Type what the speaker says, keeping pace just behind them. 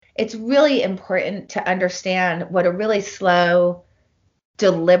it's really important to understand what a really slow,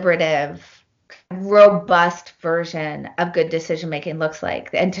 deliberative, robust version of good decision making looks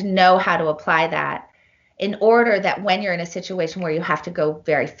like, and to know how to apply that in order that when you're in a situation where you have to go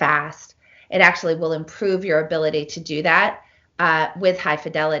very fast, it actually will improve your ability to do that with high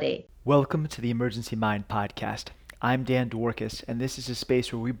fidelity. Welcome to the Emergency Mind Podcast. I'm Dan Dworkis, and this is a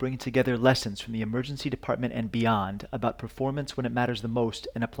space where we bring together lessons from the emergency department and beyond about performance when it matters the most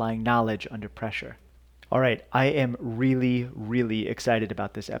and applying knowledge under pressure. All right, I am really excited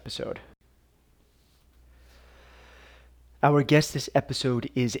about this episode. Our guest this episode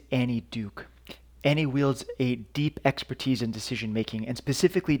is Annie Duke. Annie wields a deep expertise in decision making, and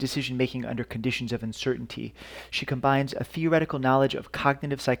specifically decision making under conditions of uncertainty. She combines a theoretical knowledge of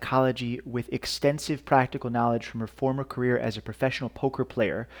cognitive psychology with extensive practical knowledge from her former career as a professional poker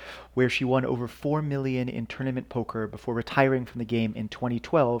player, where she won over $4 million in tournament poker before retiring from the game in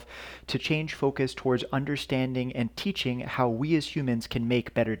 2012 to change focus towards understanding and teaching how we as humans can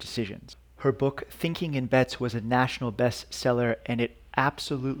make better decisions. Her book, Thinking in Bets, was a national bestseller, and it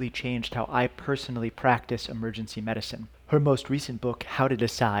absolutely changed how I personally practice emergency medicine. Her most recent book, How to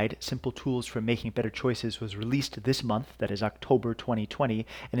Decide, Simple Tools for Making Better Choices, was released this month, that is October 2020,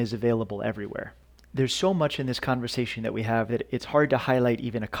 and is available everywhere. There's so much in this conversation that we have that it's hard to highlight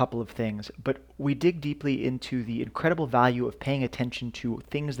even a couple of things, but we dig deeply into the incredible value of paying attention to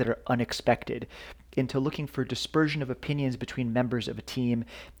things that are unexpected, into looking for dispersion of opinions between members of a team,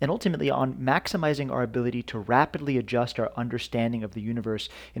 and ultimately on maximizing our ability to rapidly adjust our understanding of the universe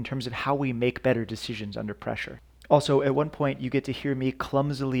in terms of how we make better decisions under pressure. Also, at one point, you get to hear me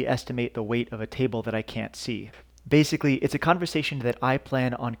clumsily estimate the weight of a table that I can't see. Basically, it's a conversation that I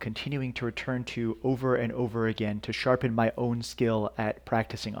plan on continuing to return to over and over again to sharpen my own skill at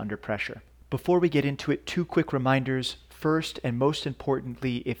practicing under pressure. Before we get into it, two quick reminders. First, and most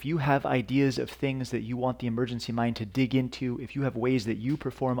importantly, if you have ideas of things that you want the emergency mind to dig into, if you have ways that you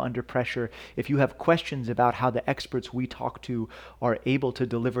perform under pressure, if you have questions about how the experts we talk to are able to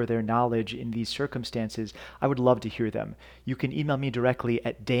deliver their knowledge in these circumstances, I would love to hear them. You can email me directly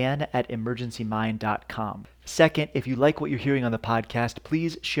at dan@emergencymind.com. Second, if you like what you're hearing on the podcast,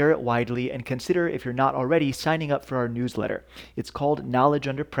 please share it widely and consider, if you're not already, signing up for our newsletter. It's called Knowledge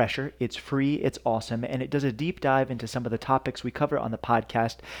Under Pressure. It's free, it's awesome, and it does a deep dive into some of the topics we cover on the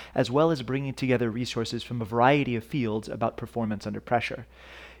podcast, as well as bringing together resources from a variety of fields about performance under pressure.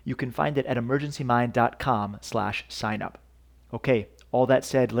 You can find it at emergencymind.com/signup. Okay, all that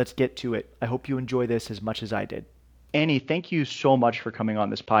said, let's get to it. I hope you enjoy this as much as I did. Annie, thank you so much for coming on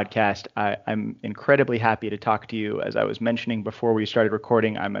this podcast. I'm incredibly happy to talk to you. As I was mentioning before we started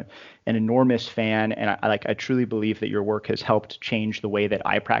recording, I'm an enormous fan, and I truly believe that your work has helped change the way that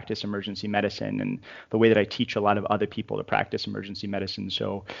I practice emergency medicine and the way that I teach a lot of other people to practice emergency medicine.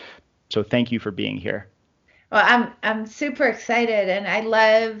 So thank you for being here. Well, I'm super excited, and I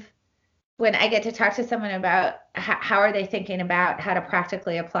love when I get to talk to someone about how are they thinking about how to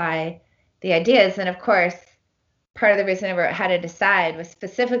practically apply the ideas. And of course, part of the reason I wrote How to Decide was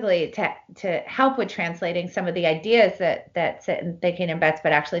specifically to help with translating some of the ideas that sit in Thinking in Bets,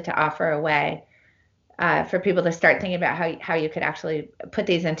 but actually to offer a way for people to start thinking about how you could actually put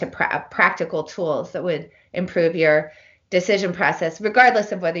these into practical tools that would improve your decision process,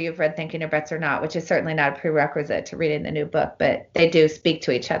 regardless of whether you've read Thinking in Bets or not, which is certainly not a prerequisite to reading the new book, but they do speak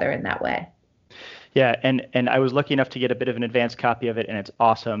to each other in that way. Yeah, and I was lucky enough to get a bit of an advanced copy of it, and it's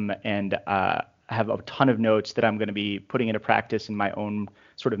awesome. And I have a ton of notes that I'm going to be putting into practice in my own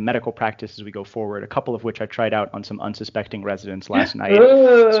sort of medical practice as we go forward, a couple of which I tried out on some unsuspecting residents last night.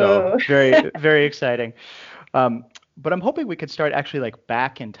 So very exciting. But I'm hoping we could start actually like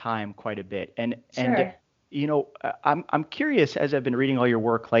back in time quite a bit. And you know, I'm curious, as I've been reading all your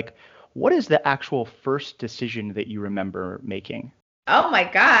work, like what is the actual first decision that you remember making? Oh my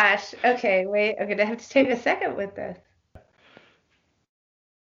gosh. Okay, wait, I'm gonna have to take a second with this.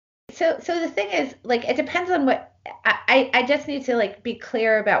 So the thing is, like, it depends on what I just need to like be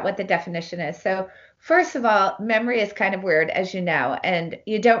clear about what the definition is. So first of all, memory is kind of weird, as you know, and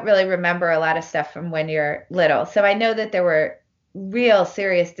you don't really remember a lot of stuff from when you're little. So I know that there were real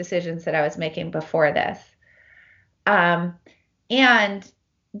serious decisions that I was making before this. And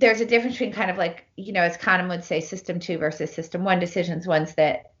there's a difference between kind of like, as Kahneman would say, system 2 versus system 1 decisions, ones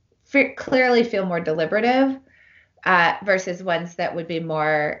that clearly feel more deliberative versus ones that would be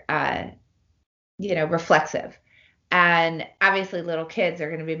more, reflexive. And obviously little kids are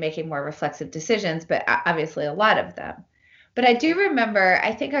going to be making more reflexive decisions, but obviously a lot of them. But I do remember,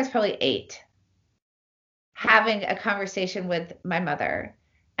 I think I was probably 8, having a conversation with my mother.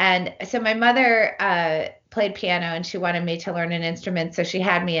 And so my mother played piano and she wanted me to learn an instrument, so she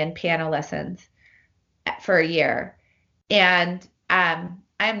had me in piano lessons for a year. And I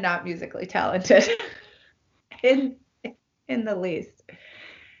am not musically talented in in the least.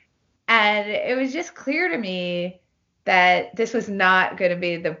 And it was just clear to me that this was not going to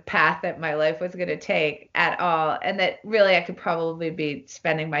be the path that my life was going to take at all. And that really I could probably be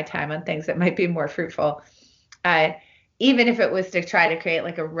spending my time on things that might be more fruitful. Uh, Even if it was to try to create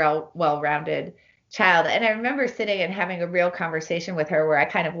like a real well-rounded child. And I remember sitting and having a real conversation with her where I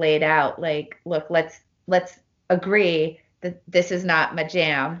kind of laid out like, look, let's agree that this is not my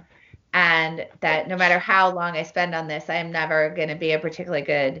jam and that no matter how long I spend on this, I am never going to be a particularly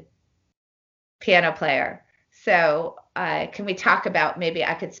good piano player. So, can we talk about maybe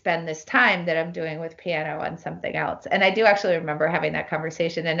I could spend this time that I'm doing with piano on something else? And I do actually remember having that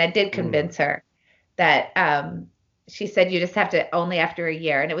conversation, and I did Mm. convince her that she said you just have to only after a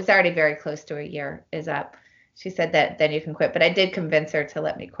year, and it was already very close to a year is up. She said that then you can quit, but I did convince her to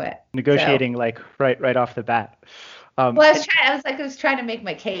let me quit. So, Negotiating like right off the bat. well, And I was trying to make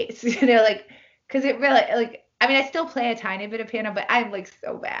my case, like, because it really, like, I mean, I still play a tiny bit of piano, but I'm like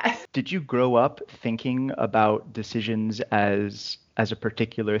so bad. did you grow up thinking about decisions as a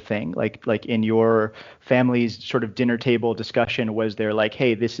particular thing? Like in your family's sort of dinner table discussion, was there like,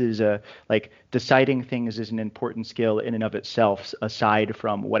 hey, this is a like deciding things is an important skill in and of itself, aside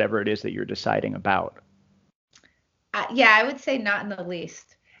from whatever it is that you're deciding about? Yeah, I would say not in the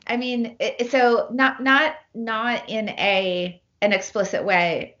least. I mean, so not in a an explicit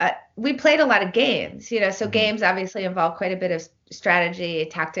way. We played a lot of games, so Hmm. games obviously involve quite a bit of strategy,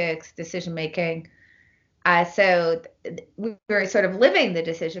 tactics, decision making. So we were sort of living the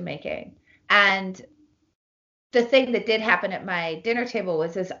decision making. And the thing that did happen at my dinner table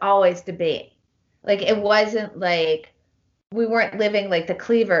was there's always debate. Like it wasn't like we weren't living like the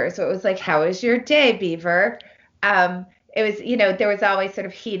Cleavers. So it was like, how was your day, Beaver? It was, there was always sort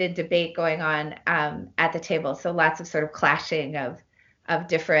of heated debate going on at the table. So lots of sort of clashing of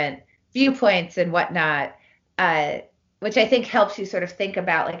different viewpoints and whatnot, uh, which I think helps you sort of think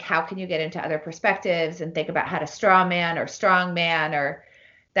about like how can you get into other perspectives and think about how to straw man or strong man or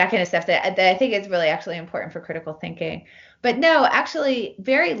that kind of stuff that I think is really actually important for critical thinking. But no, actually,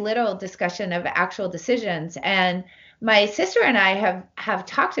 very little discussion of actual decisions. And my sister and I have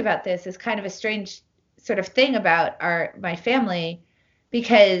talked about this as kind of a strange sort of thing about our my family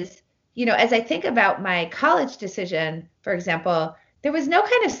because as I think about my college decision, for example, there was no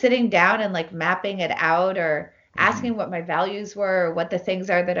kind of sitting down and like mapping it out or Hmm. asking what my values were or what the things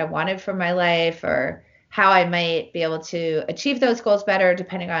are that I wanted from my life or how I might be able to achieve those goals better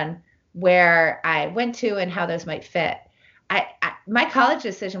depending on where I went to and how those might fit. My college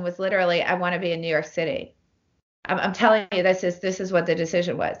decision was literally I want to be in New York City. I'm telling you, this is what the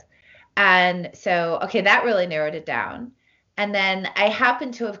decision was. And so, okay, that really narrowed it down. And then I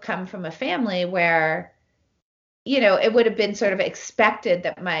happen to have come from a family where, it would have been sort of expected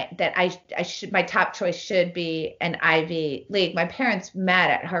that I should my top choice should be an Ivy League. My parents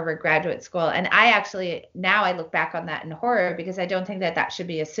met at Harvard Graduate School, and I actually now I look back on that in horror because I don't think that that should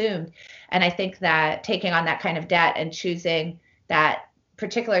be assumed. And I think that taking on that kind of debt and choosing that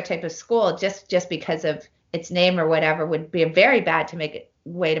particular type of school just because of its name or whatever would be a very bad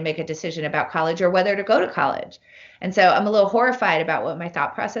way to make a decision about college or whether to go to college. And so I'm a little horrified about what my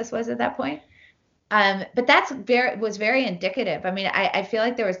thought process was at that point. But that's very was very indicative. I mean, I feel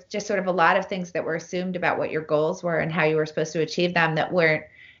like there was just sort of a lot of things that were assumed about what your goals were and how you were supposed to achieve them that weren't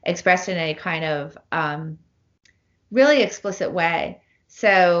expressed in any kind of really explicit way.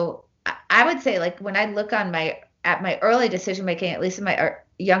 So I would say, like when I look on my at my early decision making, at least in my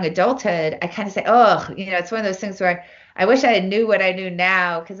young adulthood, I kind of say, oh, it's one of those things where I wish I knew what I knew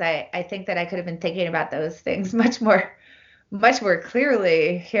now because I think that I could have been thinking about those things much more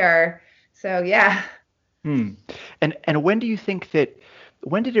clearly here. So yeah. Hmm. And when do you think that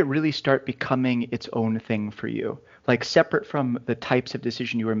when did it really start becoming its own thing for you? Like separate from the types of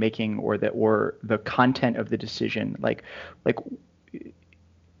decision you were making or the content of the decision. Like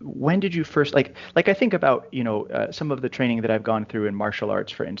when did you first like I think about some of the training that I've gone through in martial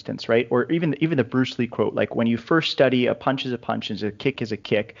arts, for instance, right? Or even the Bruce Lee quote, like when you first study, a punch is a punch and a kick is a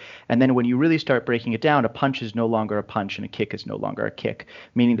kick, and then when you really start breaking it down, a punch is no longer a punch and a kick is no longer a kick,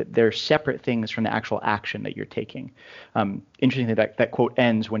 meaning that they're separate things from the actual action that you're taking. Interesting that quote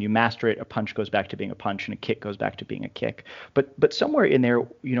ends: when you master it, a punch goes back to being a punch and a kick goes back to being a kick. But somewhere in there,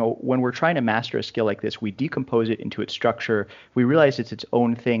 when we're trying to master a skill like this, we decompose it into its structure. We realize it's its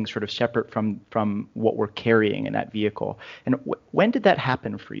own thing, sort of separate from what we're carrying in that vehicle. And when did that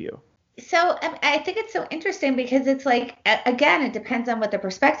happen for you? So I think it's so interesting because it's like again, it depends on what the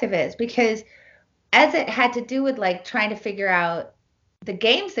perspective is because as it had to do with like trying to figure out the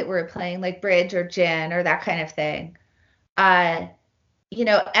games that we were playing, like bridge or gin or that kind of thing, uh,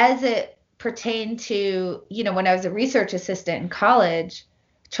 as it pertained to, when I was a research assistant in college,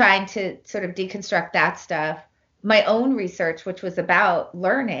 trying to sort of deconstruct that stuff, my own research, which was about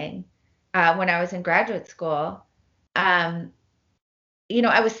learning when I was in graduate school, um,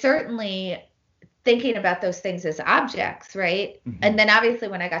 I was certainly thinking about those things as objects, right? Hmm. And then obviously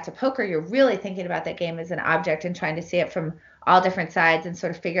when I got to poker, you're really thinking about that game as an object and trying to see it from all different sides and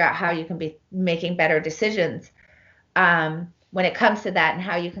sort of figure out how you can be making better decisions when it comes to that and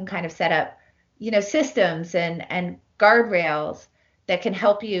how you can kind of set up, systems and guardrails that can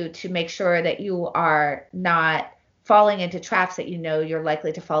help you to make sure that you are not falling into traps that you're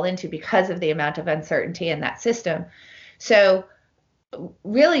likely to fall into because of the amount of uncertainty in that system. So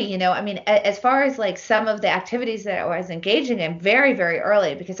really, I mean, as far as like some of the activities that I was engaging in very, very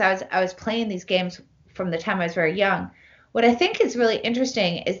early, because I was playing these games from the time I was very young. What I think is really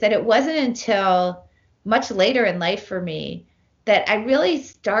interesting is that it wasn't until much later in life for me that I really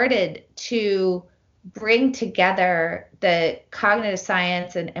started to bring together the cognitive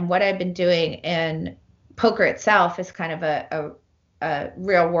science and what I've been doing in poker itself as kind of a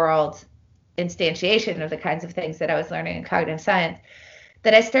real world instantiation of the kinds of things that I was learning in cognitive science,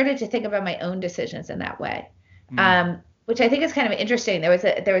 that I started to think about my own decisions in that way. Mm. Which I think is kind of interesting. There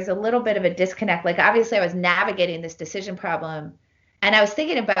was a little bit of a disconnect. Like obviously I was navigating this decision problem and I was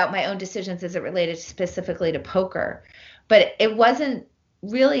thinking about my own decisions as it related specifically to poker. But it wasn't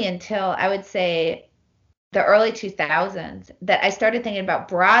really until I would say the early 2000s that I started thinking about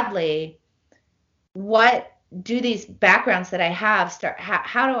broadly, what do these backgrounds that I have start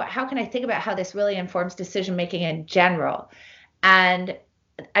how can I think about how this really informs decision making in general? And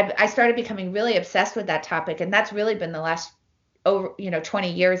I started becoming really obsessed with that topic, and that's really been the last over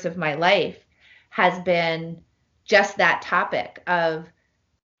 20 years of my life has been just that topic of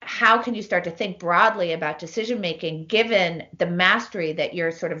how can you start to think broadly about decision making given the mastery that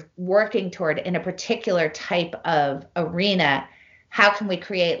you're sort of working toward in a particular type of arena. How can we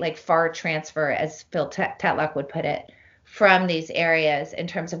create like far transfer, as Phil Tetlock would put it, from these areas in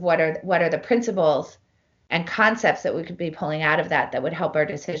terms of what are the principles and concepts that we could be pulling out of that would help our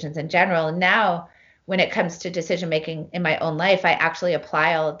decisions in general. And now when it comes to decision making in my own life, I actually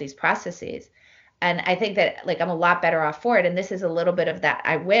apply all of these processes. And I think that like I'm a lot better off for it. And this is a little bit of that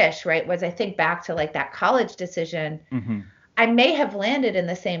I wish, right? Was I think back to like that college decision, Hmm. I may have landed in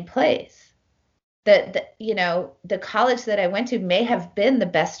the same place. The college that I went to may have been the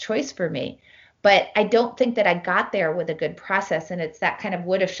best choice for me. But I don't think that I got there with a good process. And it's that kind of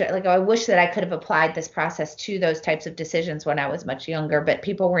would have, like, oh, I wish that I could have applied this process to those types of decisions when I was much younger, but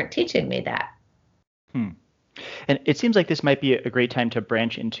people weren't teaching me that. Hmm. And it seems like this might be a great time to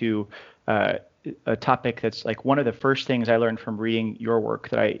branch into uh, a topic that's like one of the first things I learned from reading your work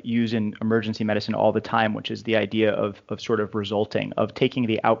that I use in emergency medicine all the time, which is the idea of sort of resulting, of taking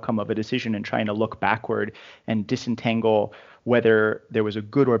the outcome of a decision and trying to look backward and disentangle whether there was a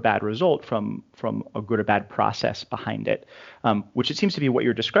good or bad result from a good or bad process behind it. Which it seems to be what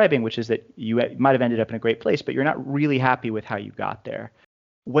you're describing, which is that you might have ended up in a great place, but you're not really happy with how you got there.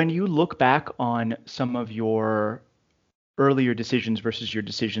 When you look back on some of your earlier decisions versus your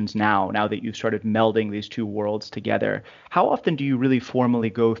decisions now that you've started melding these two worlds together, how often do you really formally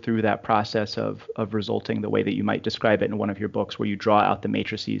go through that process of resulting the way that you might describe it in one of your books, where you draw out the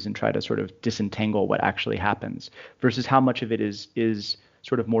matrices and try to sort of disentangle what actually happens, versus how much of it is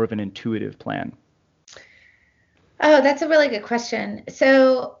sort of more of an intuitive plan? Oh, that's a really good question.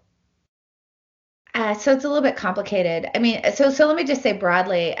 So it's a little bit complicated. I mean, so let me just say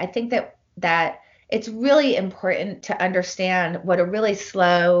broadly, I think that it's really important to understand what a really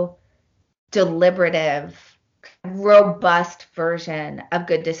slow, deliberative, robust version of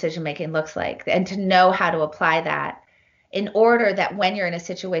good decision making looks like, and to know how to apply that in order that when you're in a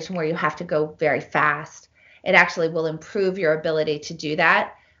situation where you have to go very fast, it actually will improve your ability to do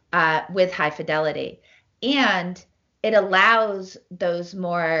that with high fidelity. And it allows those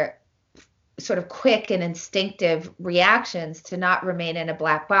more sort of quick and instinctive reactions to not remain in a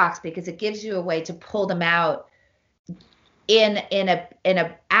black box, because it gives you a way to pull them out in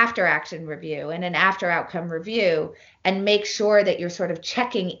a after action review and an after outcome review, and make sure that you're sort of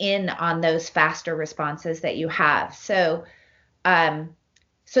checking in on those faster responses that you have. So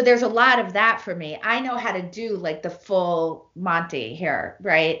there's a lot of that for me. I know how to do like the full Monty here,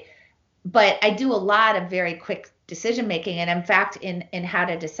 right? But I do a lot of very quick decision making. And in fact, in how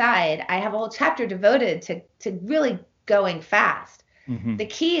to decide, I have a whole chapter devoted to really going fast. Hmm. The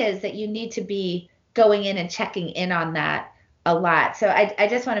key is that you need to be going in and checking in on that a lot. So I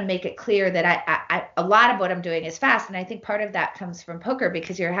just want to make it clear that a lot of what I'm doing is fast. And I think part of that comes from poker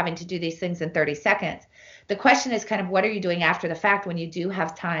because you're having to do these things in 30 seconds. The question is kind of what are you doing after the fact when you do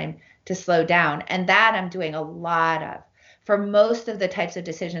have time to slow down? And that I'm doing a lot of. For most of the types of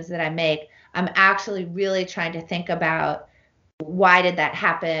decisions that I make, I'm actually really trying to think about why did that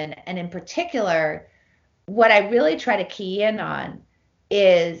happen? And in particular, what I really try to key in on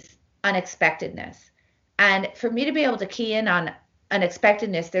is unexpectedness. And for me to be able to key in on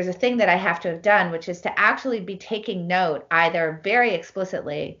unexpectedness, there's a thing that I have to have done, which is to actually be taking note, either very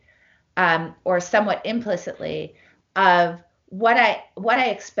explicitly or somewhat implicitly, of what I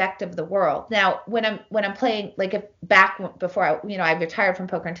expect of the world. Now, when I'm playing, like if back before I retired from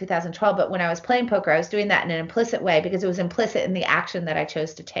poker in 2012, but when I was playing poker, I was doing that in an implicit way because it was implicit in the action that I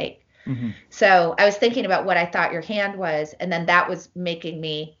chose to take. Mm-hmm. So I was thinking about what I thought your hand was, and then that was making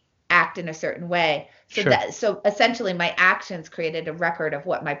me act in a certain way. Sure. So essentially my actions created a record of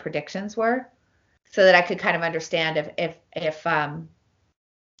what my predictions were, so that I could kind of understand if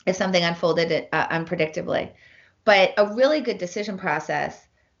something unfolded unpredictably. But a really good decision process,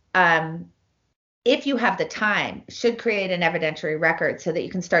 um, if you have the time, should create an evidentiary record so that you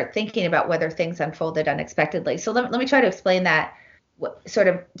can start thinking about whether things unfolded unexpectedly. So let me try to explain that sort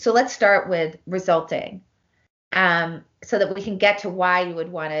of. So let's start with resulting, so that we can get to why you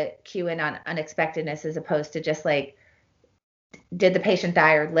would want to cue in on unexpectedness as opposed to just like, did the patient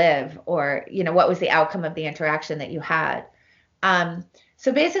die or live, or what was the outcome of the interaction that you had.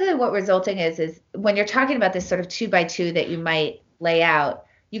 So basically what resulting is when you're talking about this sort of 2 by 2 that you might lay out,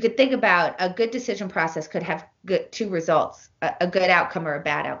 you could think about a good decision process could have two results, a good outcome or a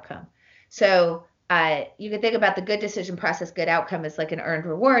bad outcome. So you could think about the good decision process, good outcome is like an earned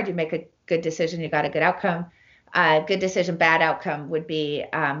reward. You make a good decision, you got a good outcome. Good decision, bad outcome would be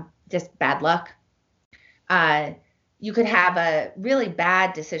just bad luck. You could have a really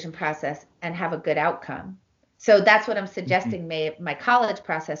bad decision process and have a good outcome. So that's what I'm suggesting my college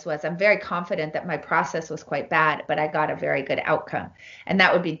process was. I'm very confident that my process was quite bad, but I got a very good outcome. And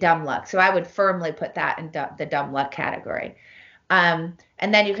that would be dumb luck. So I would firmly put that in the dumb luck category. And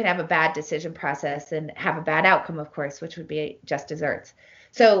then you can have a bad decision process and have a bad outcome, of course, which would be just desserts.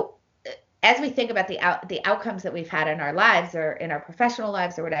 So as we think about the outcomes that we've had in our lives or in our professional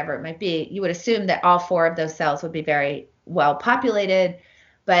lives or whatever it might be, you would assume that all 4 of those cells would be very well populated.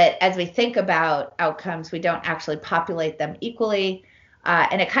 But as we think about outcomes, we don't actually populate them equally.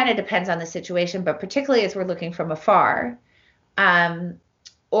 And it kind of depends on the situation, but particularly as we're looking from afar,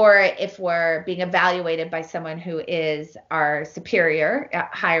 or if we're being evaluated by someone who is our superior,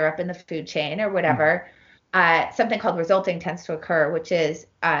 higher up in the food chain or whatever, something called resulting tends to occur, which is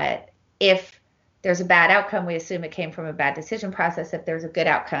if there's a bad outcome, we assume it came from a bad decision process. If there's a good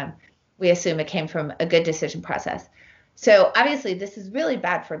outcome, we assume it came from a good decision process. So obviously this is really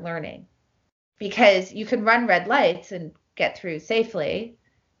bad for learning because you can run red lights and get through safely,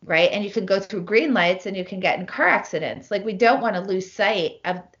 right? And you can go through green lights and you can get in car accidents. Like we don't want to lose sight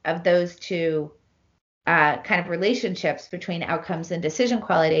of those two kind of relationships between outcomes and decision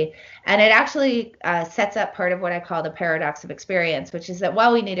quality. And it actually sets up part of what I call the paradox of experience, which is that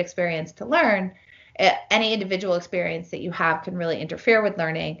while we need experience to learn, any individual experience that you have can really interfere with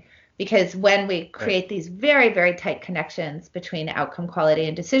learning. Because when we create these very, very tight connections between outcome quality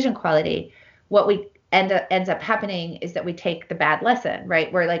and decision quality, what we ends up happening is that we take the bad lesson,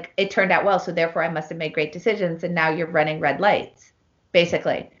 right? Where like it turned out well, so therefore I must have made great decisions, and now you're running red lights,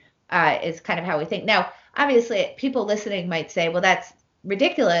 basically, is kind of how we think. Now, obviously, people listening might say, well, that's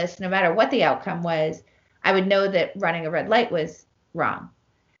ridiculous. No matter what the outcome was, I would know that running a red light was wrong.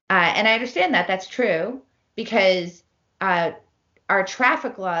 And I understand that that's true because our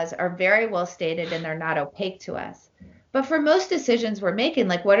traffic laws are very well stated and they're not opaque to us. But for most decisions we're making,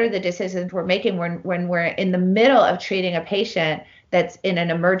 like what are the decisions we're making when we're in the middle of treating a patient that's in an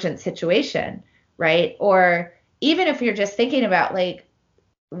emergent situation, right? Or even if you're just thinking about like,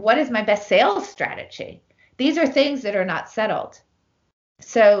 what is my best sales strategy? These are things that are not settled.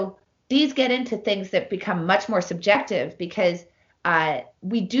 So these get into things that become much more subjective because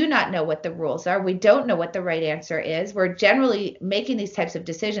we do not know what the rules are. We don't know what the right answer is. We're generally making these types of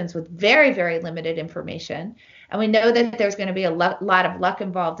decisions with very, very limited information. And we know that there's going to be a lot of luck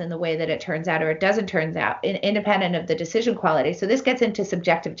involved in the way that it turns out or it doesn't turn out, independent of the decision quality. So this gets into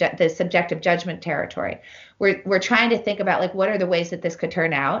the subjective judgment territory. We're trying to think about like, what are the ways that this could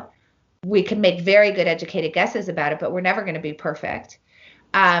turn out? We can make very good educated guesses about it, but we're never going to be perfect.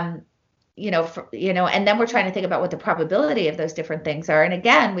 And then we're trying to think about what the probability of those different things are. And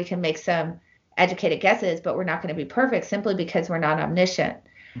again, we can make some educated guesses, but we're not going to be perfect simply because we're not omniscient.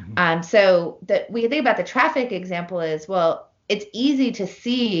 So we think about the traffic example is, well, it's easy to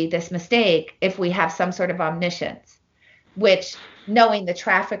see this mistake if we have some sort of omniscience, which knowing the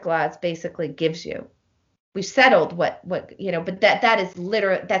traffic laws basically gives you. We've settled but that is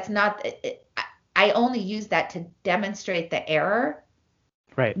literally, that's not, I only use that to demonstrate the error,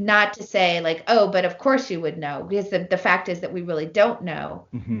 Right. not to say like, oh, but of course you would know, because the fact is that we really don't know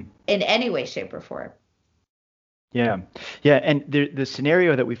Mm-hmm. in any way, shape, or form. Yeah. Yeah. And the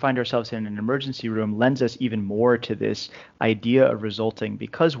scenario that we find ourselves in an emergency room lends us even more to this idea of resulting,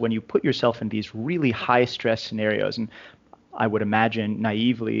 because when you put yourself in these really high stress scenarios, and I would imagine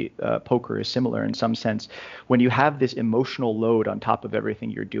naively, poker is similar in some sense. When you have this emotional load on top of everything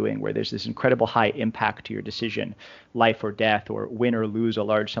you're doing, where there's this incredible high impact to your decision, life or death, or win or lose a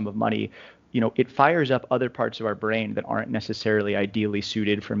large sum of money, it fires up other parts of our brain that aren't necessarily ideally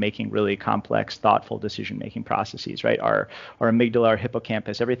suited for making really complex, thoughtful decision-making processes, right? Our amygdala, our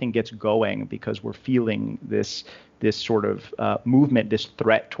hippocampus, everything gets going because we're feeling this sort of movement, this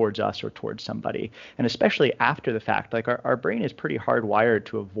threat towards us or towards somebody. And especially after the fact, like our brain is pretty hardwired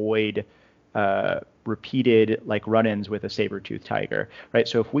to avoid repeated like run-ins with a saber-toothed tiger, right?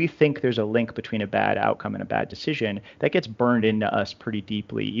 So if we think there's a link between a bad outcome and a bad decision, that gets burned into us pretty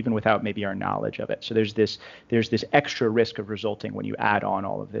deeply, even without maybe our knowledge of it. So there's this extra risk of resulting when you add on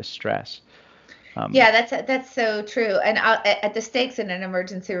all of this stress. Yeah, that's so true. And at the stakes in an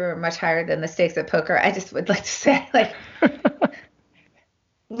emergency room are much higher than the stakes at poker. I just would like to say, like,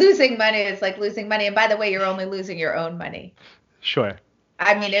 losing money is like losing money. And by the way, you're only losing your own money. Sure.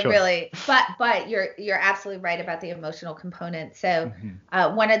 I mean, it Sure. really, but you're absolutely right about the emotional component. So,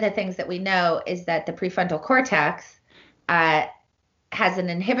 Mm-hmm. one of the things that we know is that the prefrontal cortex uh, has an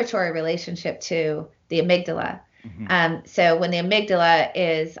inhibitory relationship to the amygdala. Mm-hmm. So when the amygdala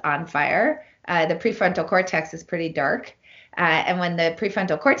is on fire, the prefrontal cortex is pretty dark. And when the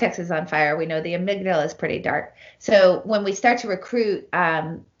prefrontal cortex is on fire, we know the amygdala is pretty dark. So when we start to recruit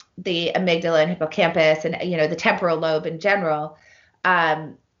the amygdala and hippocampus and the temporal lobe in general,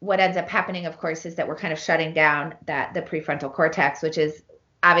 what ends up happening, of course, is that we're kind of shutting down the prefrontal cortex, which is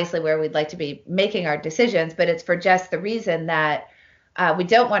obviously where we'd like to be making our decisions, but it's for just the reason that we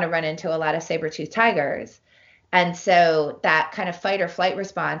don't want to run into a lot of saber-toothed tigers. And so that kind of fight or flight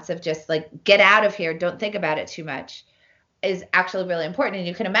response of just like, get out of here, don't think about it too much, is actually really important. And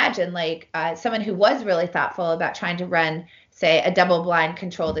you can imagine like someone who was really thoughtful about trying to run, say, a double blind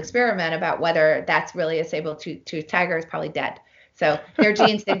controlled experiment about whether that's really a saber-toothed tiger is probably dead. So their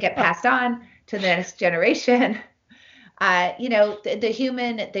genes didn't get passed on to the next generation.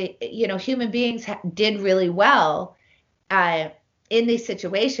 Human beings did really well in these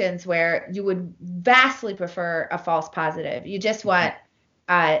situations where you would vastly prefer a false positive. You just want,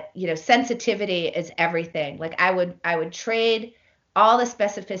 sensitivity is everything. Like I would trade all the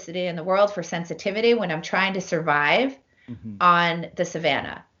specificity in the world for sensitivity when I'm trying to survive Mm-hmm. on the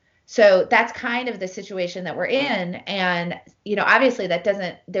savannah. So that's kind of the situation that we're in. And, obviously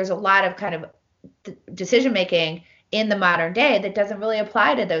there's a lot of kind of decision making in the modern day that doesn't really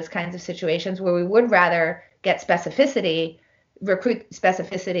apply to those kinds of situations where we would rather get specificity, recruit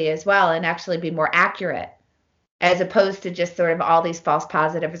specificity as well, and actually be more accurate, as opposed to just sort of all these false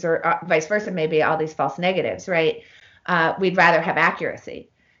positives or vice versa, maybe all these false negatives, right? We'd rather have accuracy.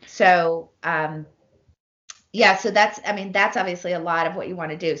 So, so that's obviously a lot of what you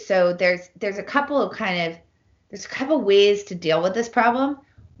want to do. So there's a couple ways to deal with this problem.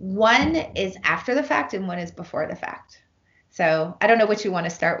 One is after the fact and one is before the fact. So I don't know which you want to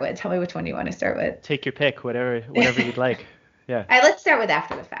start with. Tell me which one you want to start with. Take your pick, whatever you'd like. Yeah. All right, let's start with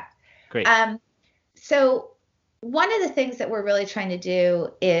after the fact. Great. So one of the things that we're really trying to do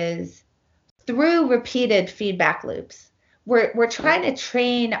is through repeated feedback loops, we're trying to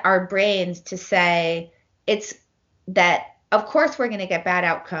train our brains to say it's that, of course, we're going to get bad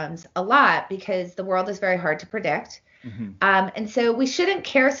outcomes a lot because the world is very hard to predict. Mm-hmm. And so we shouldn't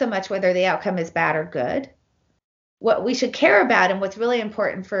care so much whether the outcome is bad or good. What we should care about and what's really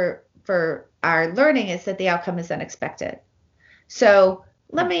important for our learning is that the outcome is unexpected. So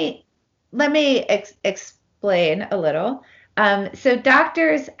let me explain a little. So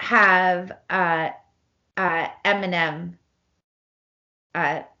doctors have M&M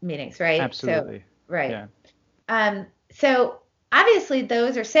meetings, right? Absolutely. So, right. Yeah. So obviously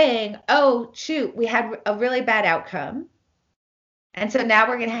those are saying, oh, shoot, we had a really bad outcome. And so now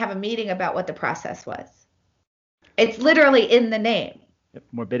we're going to have a meeting about what the process was. It's literally in the name. Yep.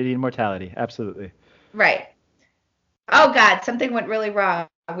 Morbidity and mortality. Absolutely. Right. Oh God, something went really wrong.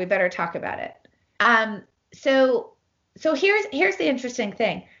 We better talk about it. So here's the interesting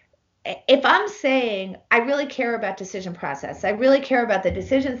thing. If I'm saying I really care about decision process, I really care about the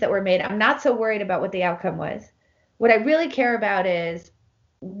decisions that were made, I'm not so worried about what the outcome was. What I really care about is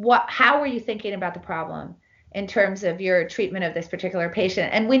how are you thinking about the problem in terms of your treatment of this particular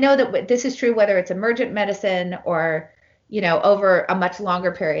patient? And we know that this is true whether it's emergent medicine or, over a much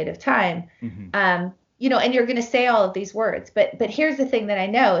longer period of time. Mm-hmm. And you're going to say all of these words, but here's the thing that I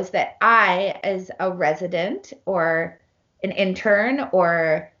know is that I, as a resident or an intern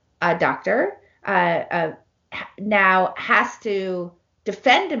or a doctor, now has to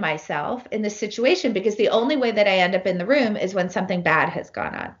defend myself in this situation because the only way that I end up in the room is when something bad has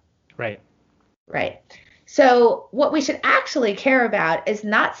gone on. Right. Right. So what we should actually care about is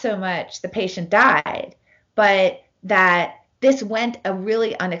not so much the patient died, but that this went a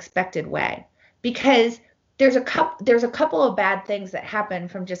really unexpected way, because there's a couple of bad things that happen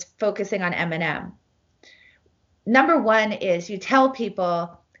from just focusing on M&M. Number one is you tell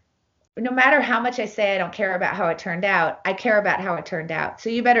people, no matter how much I say I don't care about how it turned out, I care about how it turned out. So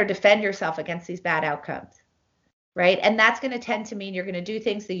you better defend yourself against these bad outcomes, right? And that's going to tend to mean you're going to do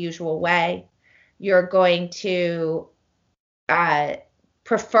things the usual way. You're going to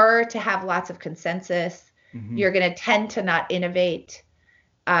prefer to have lots of consensus. Mm-hmm. You're going to tend to not innovate.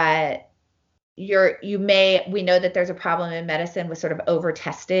 We know that there's a problem in medicine with sort of over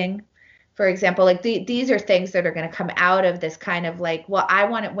testing. For example, like these are things that are going to come out of this kind of like, well, I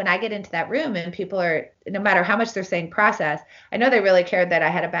want it when I get into that room and people are, no matter how much they're saying process, I know they really cared that I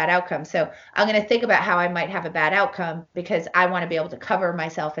had a bad outcome. So I'm going to think about how I might have a bad outcome because I want to be able to cover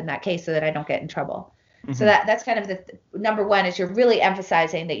myself in that case so that I don't get in trouble. Mm-hmm. So that's kind of the number one is you're really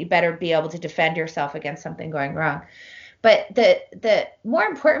emphasizing that you better be able to defend yourself against something going wrong. But the more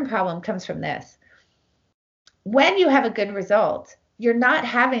important problem comes from this. When you have a good result, you're not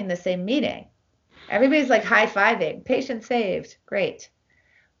having the same meeting. Everybody's like high-fiving, patient saved, great.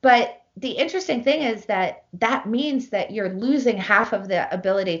 But the interesting thing is that means that you're losing half of the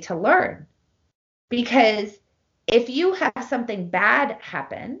ability to learn. Because if you have something bad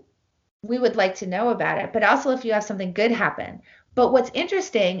happen, we would like to know about it, but also if you have something good happen. But what's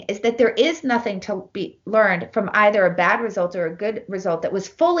interesting is that there is nothing to be learned from either a bad result or a good result that was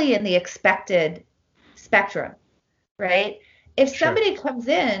fully in the expected spectrum, right? If somebody comes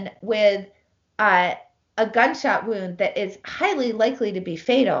in with a gunshot wound that is highly likely to be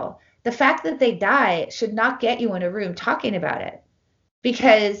fatal, the fact that they die should not get you in a room talking about it,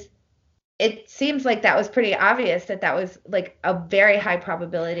 because it seems like that was pretty obvious that was like a very high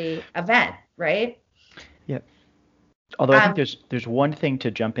probability event, right? Yeah. Although I think there's one thing to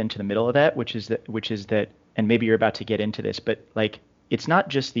jump into the middle of that, which is that, and maybe you're about to get into this, but like, it's not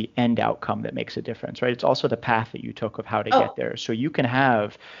just the end outcome that makes a difference, right? It's also the path that you took of how to get there. So you can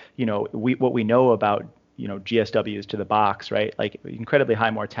have, what we know about, GSWs to the box, right? Like incredibly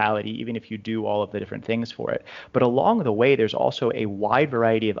high mortality, even if you do all of the different things for it. But along the way, there's also a wide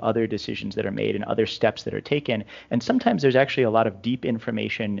variety of other decisions that are made and other steps that are taken. And sometimes there's actually a lot of deep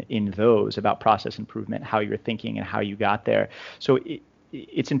information in those about process improvement, how you're thinking and how you got there. So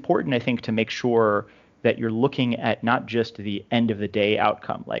it's important, I think, to make sure that you're looking at not just the end of the day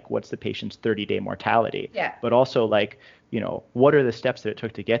outcome, like what's the patient's 30-day mortality, but also like, what are the steps that it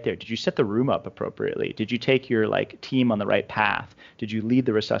took to get there? Did you set the room up appropriately? Did you take your team on the right path? Did you lead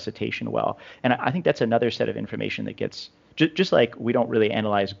the resuscitation well? And I think that's another set of information that gets, just like we don't really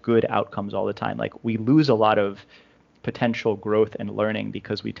analyze good outcomes all the time. Like we lose a lot of potential growth and learning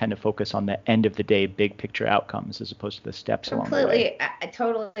because we tend to focus on the end of the day, big picture outcomes as opposed to the steps along the way. I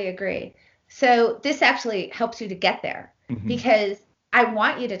totally agree. So this actually helps you to get there, because I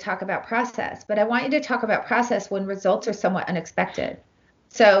want you to talk about process, but I want you to talk about process when results are somewhat unexpected.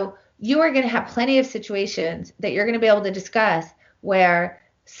 So you are going to have plenty of situations that you're going to be able to discuss where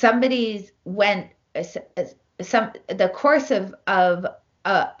the course of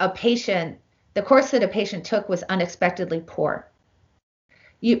a patient, the course that a patient took was unexpectedly poor.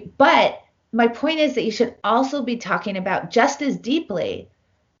 But my point is that you should also be talking about just as deeply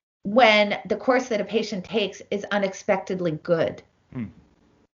when the course that a patient takes is unexpectedly good.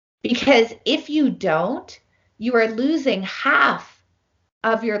 Because if you don't, you are losing half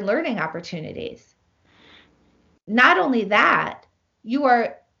of your learning opportunities. Not only that, you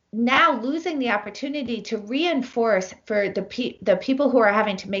are now losing the opportunity to reinforce for the people who are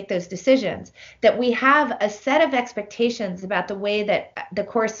having to make those decisions that we have a set of expectations about the way that the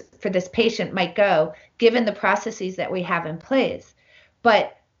course for this patient might go, given the processes that we have in place.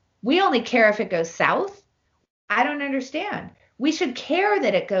 But we only care if it goes south. I don't understand. We should care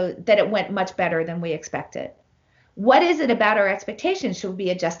that it went much better than we expected. What is it about our expectations? Should we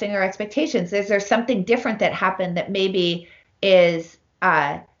be adjusting our expectations? Is there something different that happened that maybe is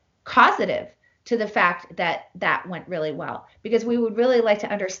causative to the fact that went really well? Because we would really like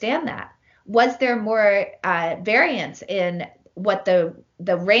to understand that. Was there more variance in what the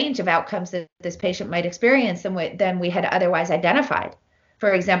range of outcomes that this patient might experience than we had otherwise identified?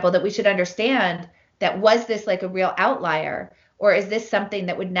 For example, that we should understand that was this like a real outlier, or is this something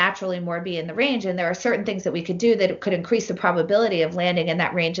that would naturally more be in the range? And there are certain things that we could do that could increase the probability of landing in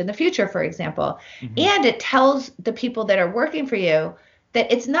that range in the future, for example. Mm-hmm. And it tells the people that are working for you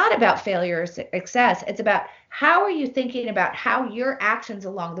that it's not about failure or success. It's about how are you thinking about how your actions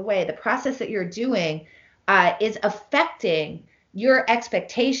along the way, the process that you're doing, is affecting your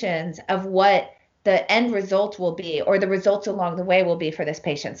expectations of what the end result will be, or the results along the way will be for this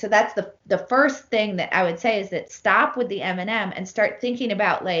patient. So that's the first thing that I would say, is that stop with the M&M and start thinking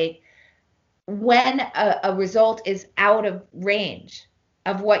about like when a result is out of range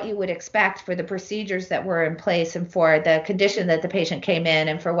of what you would expect for the procedures that were in place and for the condition that the patient came in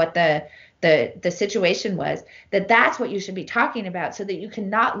and for what the situation was, that's what you should be talking about, so that you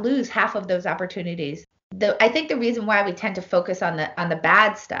cannot lose half of those opportunities. I think the reason why we tend to focus on the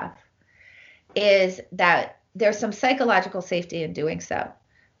bad stuff is that there's some psychological safety in doing so,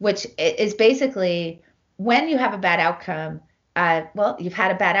 which is basically when you have a bad outcome, well, you've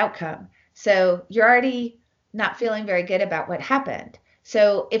had a bad outcome. So you're already not feeling very good about what happened.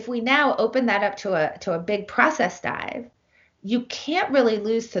 So if we now open that up to a big process dive, you can't really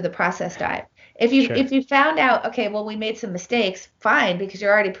lose to the process dive. Sure. If you found out, okay, well, we made some mistakes, fine, because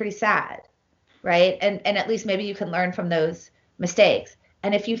you're already pretty sad, right? And at least maybe you can learn from those mistakes.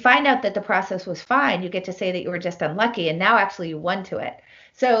 And if you find out that the process was fine, you get to say that you were just unlucky, and now actually you won to it.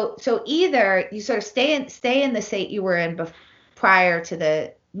 So either you sort of stay in the state you were in prior to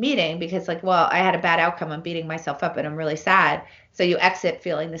the meeting, because like, well, I had a bad outcome, I'm beating myself up and I'm really sad. So you exit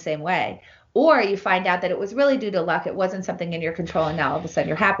feeling the same way. Or you find out that it was really due to luck, it wasn't something in your control, and now all of a sudden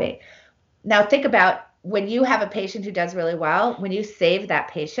you're happy. Now think about when you have a patient who does really well, when you save that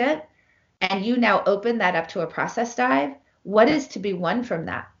patient and you now open that up to a process dive, what is to be won from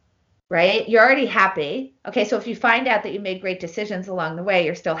that? Right? You're already happy. Okay, so if you find out that you made great decisions along the way,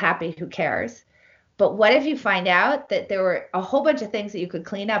 you're still happy, who cares? But what if you find out that there were a whole bunch of things that you could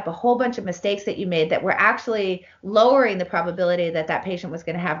clean up, a whole bunch of mistakes that you made that were actually lowering the probability that that patient was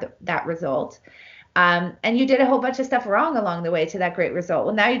going to have that result? And you did a whole bunch of stuff wrong along the way to that great result.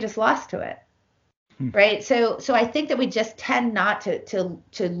 Well, now you just lost to it. Right. So I think that we just tend not to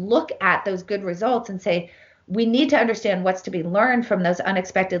look at those good results and say, we need to understand what's to be learned from those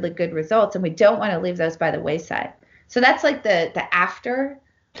unexpectedly good results, and we don't want to leave those by the wayside. So that's like the after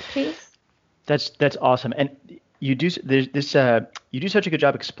piece. That's awesome. And you do there's this you do such a good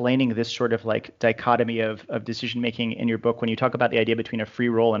job explaining this sort of like dichotomy of decision making in your book when you talk about the idea between a free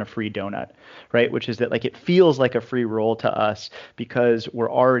roll and a free donut, right? Which is that like it feels like a free roll to us because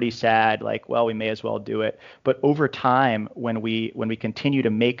we're already sad, like, well, we may as well do it. But over time, when we continue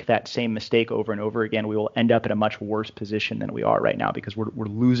to make that same mistake over and over again, we will end up in a much worse position than we are right now, because we're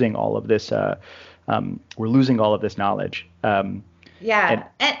losing all of this knowledge. Yeah.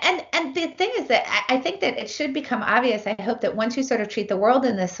 And the thing is that I think that it should become obvious. I hope that once you sort of treat the world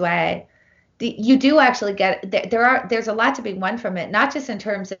in this way, you do actually get there's a lot to be won from it, not just in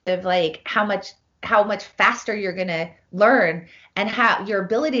terms of like how much faster you're going to learn, and how your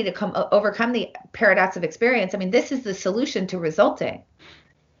ability to overcome the paradox of experience. I mean, this is the solution to resulting,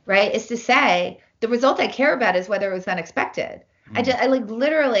 right? Is to say the result I care about is whether it was unexpected. I like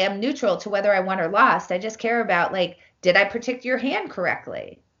literally I'm neutral to whether I won or lost. I just care about like, did I predict your hand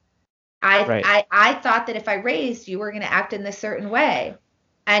correctly? Right. I thought that if I raised, you were going to act in this certain way,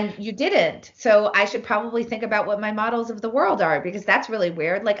 and you didn't. So I should probably think about what my models of the world are, because that's really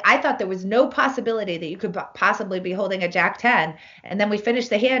weird. Like I thought there was no possibility that you could possibly be holding a Jack 10, and then we finished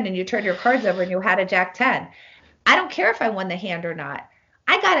the hand and you turned your cards over and you had a Jack 10. I don't care if I won the hand or not.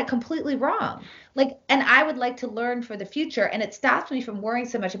 I got it completely wrong. Like, and I would like to learn for the future. And it stops me from worrying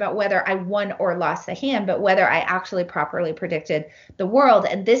so much about whether I won or lost the hand, but whether I actually properly predicted the world.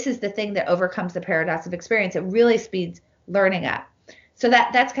 And this is the thing that overcomes the paradox of experience. It really speeds learning up. So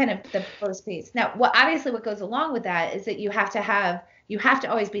that's kind of the first piece. Now, what goes along with that is that you have to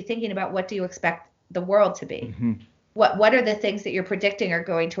always be thinking about, what do you expect the world to be? Mm-hmm. What are the things that you're predicting are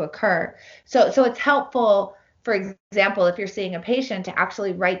going to occur? So it's helpful, for example, if you're seeing a patient, to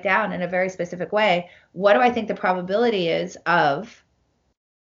actually write down in a very specific way, what do I think the probability is of,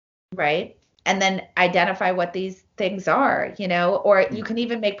 right? And then identify what these things are, or you can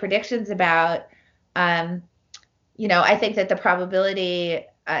even make predictions about, I think that the probability,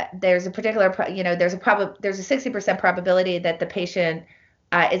 there's a particular, there's a 60% probability that the patient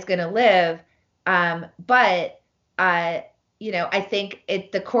is going to live. But I think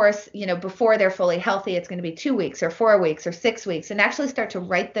the course, before they're fully healthy, it's going to be 2 weeks or 4 weeks or 6 weeks, and actually start to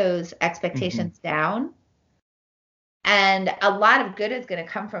write those Hmm. expectations down. And a lot of good is going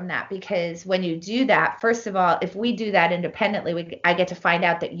to come from that, because when you do that, first of all, if we do that independently, I get to find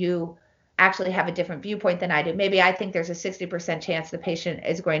out that you actually have a different viewpoint than I do. Maybe I think there's a 60% chance the patient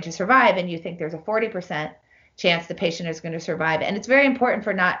is going to survive, and you think there's a 40% chance the patient is going to survive. And it's very important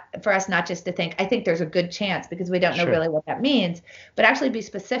for us not just to think, I think there's a good chance, because we don't know Sure. really what that means, but actually be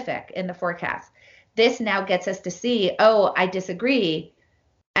specific in the forecast. This now gets us to see, oh, I disagree,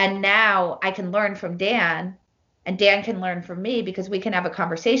 and now I can learn from Dan, and Dan can learn from me, because we can have a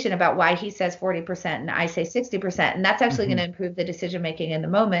conversation about why he says 40% and I say 60%. And that's actually going Hmm. to improve the decision making in the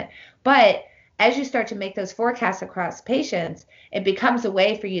moment. But as you start to make those forecasts across patients, it becomes a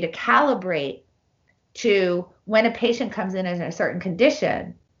way for you to calibrate to when a patient comes in a certain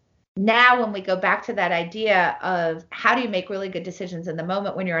condition. Now, when we go back to that idea of how do you make really good decisions in the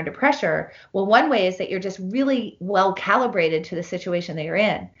moment when you're under pressure, well, one way is that you're just really well calibrated to the situation that you're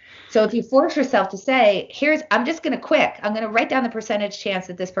in. So if you force yourself to say, I'm just going to I'm going to write down the percentage chance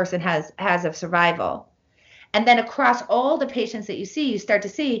that this person has of survival. And then across all the patients that you see, you start to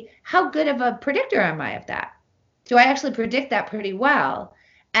see, how good of a predictor am I of that? Do I actually predict that pretty well?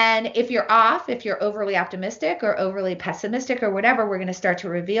 And if you're off, if you're overly optimistic or overly pessimistic or whatever, we're going to start to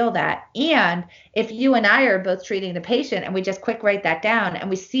reveal that. And if you and I are both treating the patient and we just quick write that down and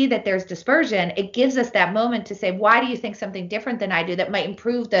we see that there's dispersion, it gives us that moment to say, why do you think something different than I do that might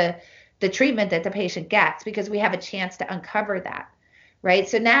improve the treatment that the patient gets? Because we have a chance to uncover that. Right.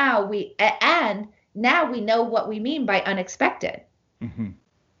 So now we know what we mean by unexpected. Hmm.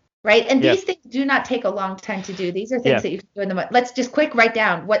 Right. And Yeah. these things do not take a long time to do. These are things Yeah, that you can do in the moment. Let's just quick write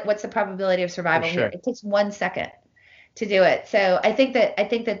down what's the probability of for survival here. sure. It takes 1 second to do it. So I think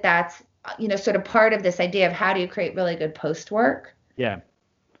that that's sort of part of this idea of how do you create really good post work. Yeah.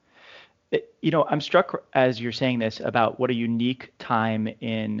 I'm struck as you're saying this about what a unique time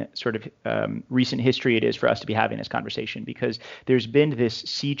in sort of recent history it is for us to be having this conversation, because there's been this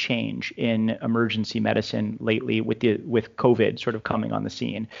sea change in emergency medicine lately with COVID sort of coming on the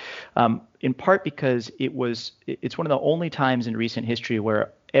scene, in part because it's one of the only times in recent history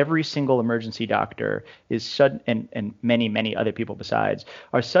where every single emergency doctor is sudden, and many other people besides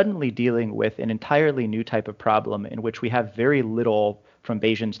are suddenly dealing with an entirely new type of problem in which we have very little, from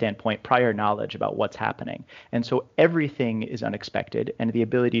Bayesian standpoint, prior knowledge about what's happening. And so everything is unexpected, and the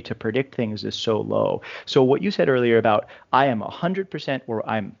ability to predict things is so low. So what you said earlier about I am 100%, or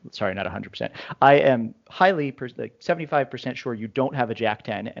I'm sorry, not 100%, I am highly, like 75% sure you don't have a Jack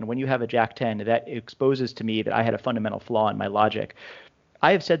 10. And when you have a Jack 10, that exposes to me that I had a fundamental flaw in my logic.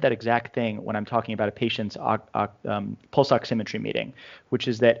 I have said that exact thing when I'm talking about a patient's pulse oximetry meeting, which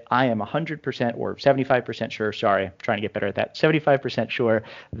is that I am 100% or 75% sure, sorry, I'm trying to get better at that, 75% sure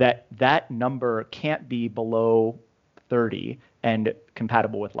that that number can't be below 30 and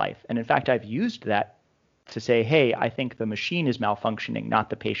compatible with life. And in fact, I've used that to say, hey, I think the machine is malfunctioning, not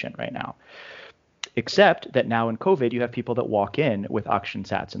the patient right now. Except that now in COVID, you have people that walk in with oxygen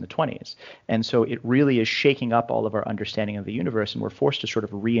sats in the 20s. And so it really is shaking up all of our understanding of the universe. And we're forced to sort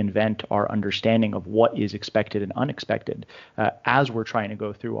of reinvent our understanding of what is expected and unexpected as we're trying to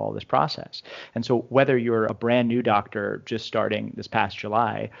go through all this process. And so whether you're a brand new doctor just starting this past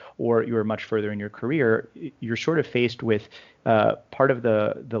July, or you're much further in your career, you're sort of faced with part of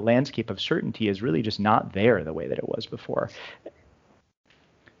the landscape of certainty is really just not there the way that it was before.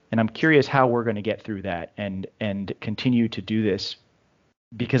 And I'm curious how we're going to get through that and continue to do this,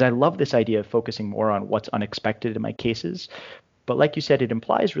 because I love this idea of focusing more on what's unexpected in my cases. But like you said, it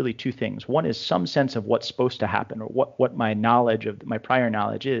implies really two things. One is some sense of what's supposed to happen, or what my knowledge of my prior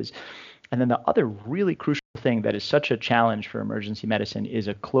knowledge is. And then the other really crucial thing that is such a challenge for emergency medicine is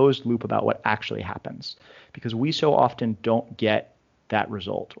a closed loop about what actually happens, because we so often don't get that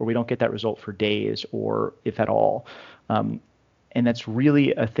result, or we don't get that result for days, or if at all. Um, and that's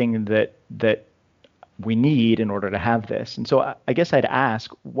really a thing that we need in order to have this. And so I guess I'd ask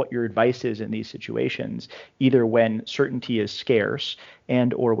what your advice is in these situations, either when certainty is scarce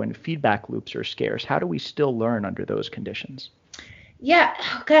and or when feedback loops are scarce. How do we still learn under those conditions? Yeah,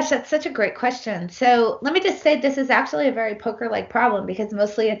 oh gosh, that's such a great question. So let me just say this is actually a very poker-like problem, because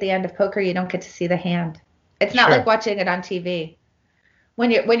mostly at the end of poker you don't get to see the hand. It's not like Sure. watching it on TV. When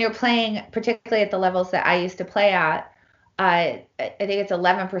you're playing, particularly at the levels that I used to play at, I think it's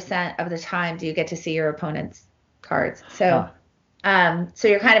 11% of the time do you get to see your opponent's cards. So Huh. so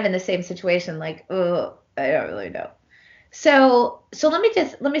you're kind of in the same situation, like, oh, I don't really know. So let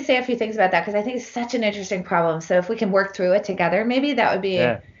me say a few things about that, because I think it's such an interesting problem. So if we can work through it together, maybe that would be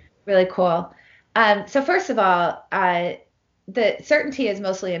Yeah. really cool. So first of all, the certainty is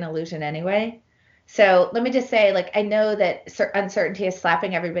mostly an illusion anyway. So let me just say, like, I know that uncertainty is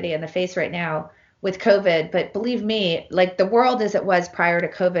slapping everybody in the face right now with COVID, but believe me, like the world as it was prior to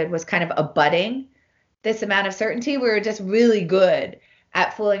COVID was kind of abutting this amount of certainty. We were just really good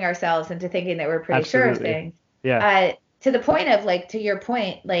at fooling ourselves into thinking that we're pretty sure of Absolutely. things. Yeah. To the point of like, to your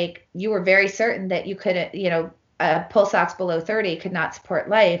point, like you were very certain that you couldn't, pulse ox below 30 could not support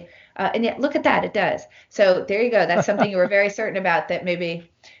life. And yet look at that, it does. So there you go. That's something you were very certain about that maybe.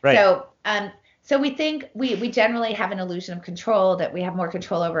 Right. So we think we generally have an illusion of control, that we have more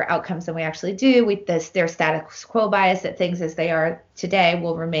control over outcomes than we actually do. There's status quo bias, that things as they are today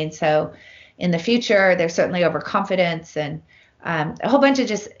will remain so in the future. There's certainly overconfidence and a whole bunch of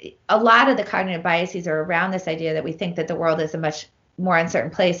just a lot of the cognitive biases are around this idea that we think that the world is a much more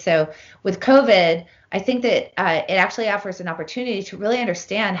uncertain place. So with COVID, I think that it actually offers an opportunity to really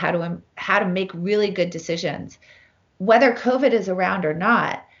understand how to make really good decisions, whether COVID is around or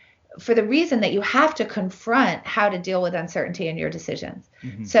not, for the reason that you have to confront how to deal with uncertainty in your decisions.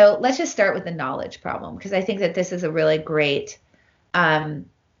 Hmm. So let's just start with the knowledge problem, because I think that this is a really great um,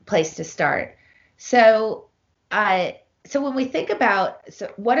 place to start. So, uh, so when we think about,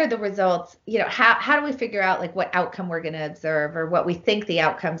 so what are the results, how do we figure out like what outcome we're going to observe or what we think the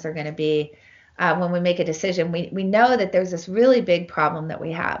outcomes are going to be when we make a decision? We know that there's this really big problem that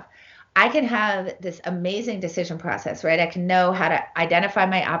we have. I can have this amazing decision process, right? I can know how to identify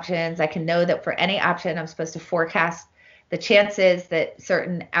my options. I can know that for any option, I'm supposed to forecast the chances that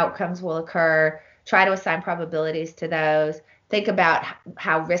certain outcomes will occur, try to assign probabilities to those, think about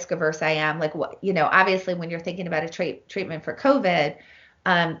how risk averse I am. Like, what, obviously, when you're thinking about a treatment for COVID,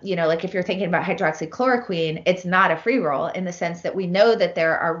 like if you're thinking about hydroxychloroquine, it's not a free roll in the sense that we know that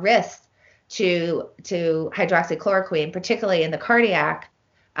there are risks to hydroxychloroquine, particularly in the cardiac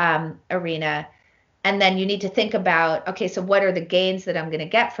arena. And then you need to think about, okay, so what are the gains that I'm going to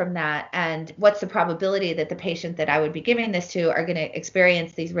get from that? And what's the probability that the patient that I would be giving this to are going to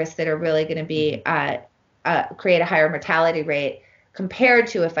experience these risks that are really going to Hmm. be create a higher mortality rate compared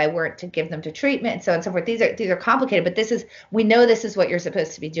to if I weren't to give them to treatment and so on and so forth. These are complicated, but we know this is what you're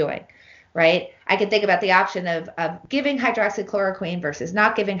supposed to be doing, right? I can think about the option of giving hydroxychloroquine versus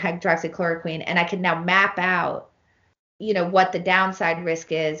not giving hydroxychloroquine, and I can now map out what the downside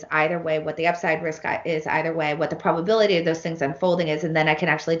risk is either way, what the upside risk is either way, what the probability of those things unfolding is, and then I can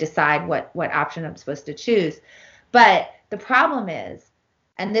actually decide what option I'm supposed to choose. But the problem is,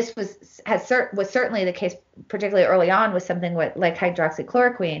 and this was certainly the case, particularly early on with something like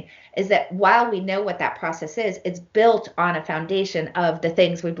hydroxychloroquine, is that while we know what that process is, it's built on a foundation of the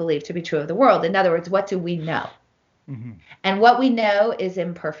things we believe to be true of the world. In other words, what do we know? Hmm. And what we know is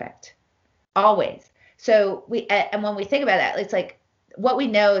imperfect, always. So and when we think about that, it's like what we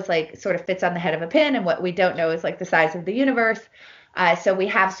know is like sort of fits on the head of a pin, and what we don't know is like the size of the universe. So we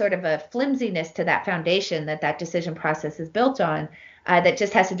have sort of a flimsiness to that foundation that decision process is built on, that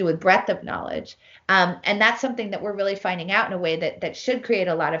just has to do with breadth of knowledge. And that's something that we're really finding out in a way that should create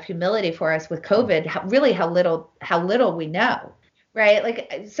a lot of humility for us with COVID. Really, how little we know, right?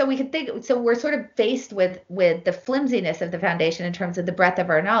 Like, so we can think, so we're sort of faced with the flimsiness of the foundation in terms of the breadth of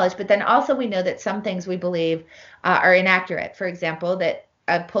our knowledge, but then also we know that some things we believe are inaccurate. For example, that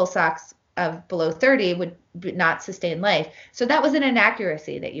a pulse ox of below 30 would not sustain life. So that was an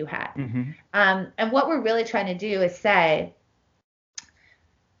inaccuracy that you had. Hmm. And what we're really trying to do is say,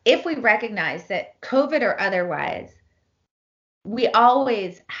 if we recognize that COVID or otherwise, we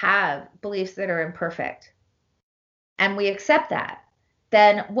always have beliefs that are imperfect, and we accept that,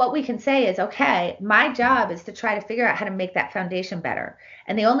 then what we can say is, okay, my job is to try to figure out how to make that foundation better.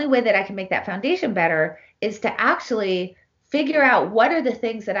 And the only way that I can make that foundation better is to actually figure out what are the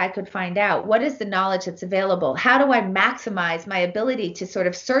things that I could find out. What is the knowledge that's available? How do I maximize my ability to sort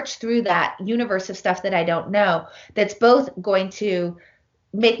of search through that universe of stuff that I don't know, that's both going to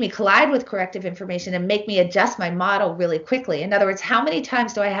make me collide with corrective information and make me adjust my model really quickly. In other words, how many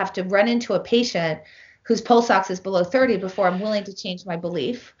times do I have to run into a patient whose pulse ox is below 30 before I'm willing to change my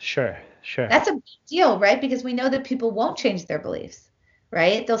belief? Sure. Sure. That's a big deal, right? Because we know that people won't change their beliefs,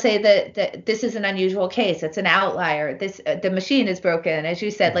 right? They'll say that this is an unusual case, it's an outlier, the machine is broken, as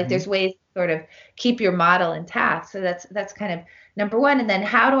you said. Like, Hmm. there's ways to sort of keep your model intact. So that's kind of number one. And then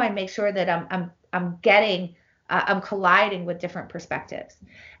how do I make sure that I'm colliding with different perspectives?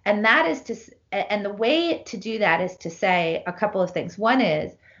 And the way to do that is to say a couple of things. One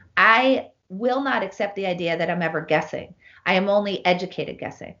is, I will not accept the idea that I'm ever guessing. I am only educated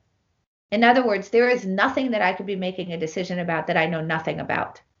guessing. In other words, there is nothing that I could be making a decision about that I know nothing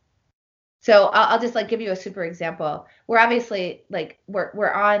about. So I'll just like give you a super example. We're obviously like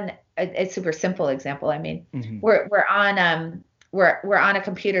we're on a super simple example. I mean, Hmm. we're on we're on a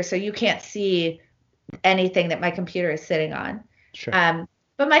computer, so you can't see anything that my computer is sitting on. Sure. Um,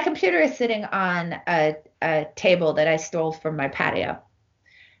 but my computer is sitting on a table that I stole from my patio.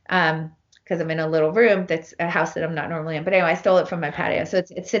 Because I'm in a little room that's a house that I'm not normally in. But anyway, I stole it from my patio. So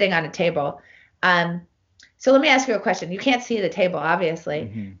it's sitting on a table. Um, so let me ask you a question. You can't see the table, obviously.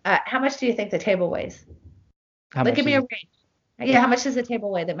 Hmm. How much do you think the table weighs? How Like, much give me is a it? range. Yeah, how much does the table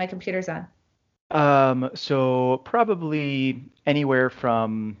weigh that my computer's on? So probably anywhere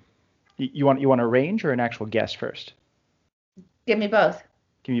from you want a range or an actual guess first? Give me both.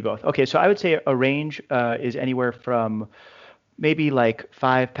 Give me both. Okay, so I would say a range is anywhere from maybe like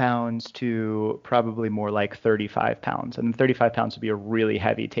 5 pounds to probably more like 35 pounds. And 35 pounds would be a really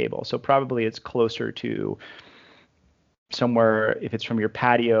heavy table. So probably it's closer to somewhere, if it's from your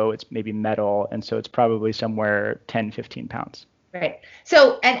patio, it's maybe metal. And so it's probably somewhere 10, 15 pounds. Right.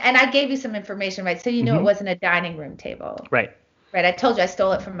 So, and I gave you some information, right? So you knew it Hmm. wasn't a dining room table, Right. right? I told you I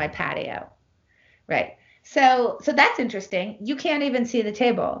stole it from my patio, right? So that's interesting. You can't even see the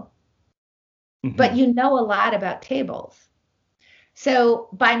table, but Hmm. you know a lot about tables. So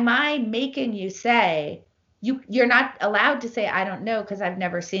by my making you say you're not allowed to say I don't know because I've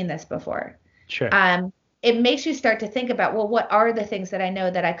never seen this before. Sure. Um, it makes you start to think about, well, what are the things that I know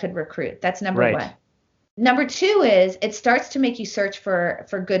that I could recruit? That's number Right. one. Number two is it starts to make you search for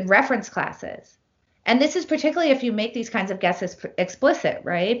good reference classes. And this is particularly if you make these kinds of guesses explicit,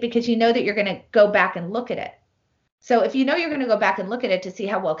 right? Because you know that you're going to go back and look at it. So if you know you're going to go back and look at it to see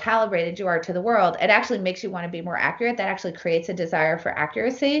how well calibrated you are to the world, it actually makes you want to be more accurate. That actually creates a desire for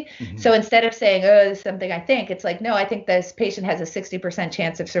accuracy. Hmm. So instead of saying, oh, this is something I think, it's like, no, I think this patient has a 60%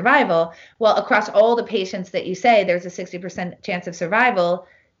 chance of survival. Well, across all the patients that you say there's a 60% chance of survival,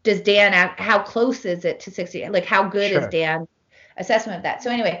 does Dan, how close is it to 60? Like, how good is Sure. Dan's assessment of that?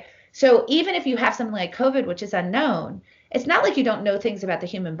 So anyway, so even if you have something like COVID, which is unknown, it's not like you don't know things about the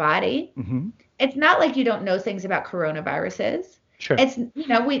human body. Hmm. It's not like you don't know things about coronaviruses. Sure. It's,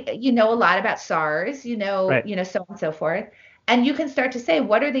 you know a lot about SARS, Right. so on and so forth. And you can start to say,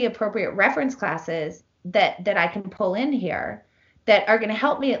 what are the appropriate reference classes that I can pull in here that are going to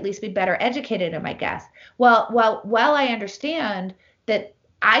help me at least be better educated in my guess. While I understand that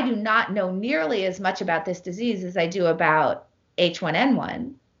I do not know nearly as much about this disease as I do about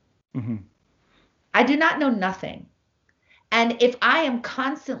H1N1, Hmm. I do not know nothing. And if I am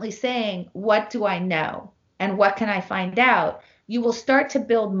constantly saying, what do I know? And what can I find out? You will start to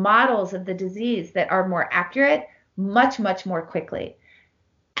build models of the disease that are more accurate much, much more quickly.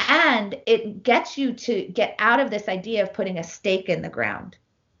 And it gets you to get out of this idea of putting a stake in the ground.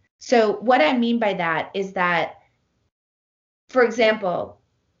 So, what I mean by that is that, for example,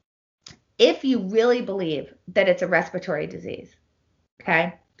 if you really believe that it's a respiratory disease,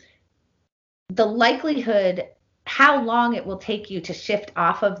 okay, the likelihood, how long it will take you to shift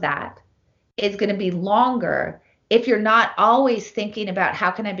off of that is going to be longer if you're not always thinking about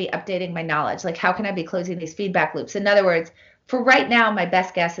how can I be updating my knowledge? Like, how can I be closing these feedback loops? In other words, for right now, my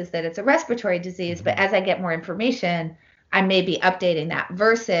best guess is that it's a respiratory disease, but Hmm. as I get more information, I may be updating that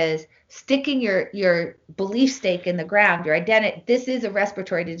versus sticking your belief stake in the ground, your identity. This is a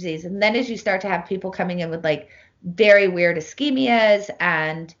respiratory disease. And then as you start to have people coming in with like very weird ischemias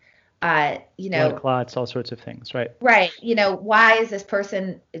and, you Blood know, clots, all sorts of things. Right. right, why is this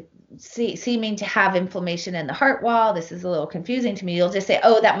person seeming to have inflammation in the heart wall? This is a little confusing to me. You'll just say,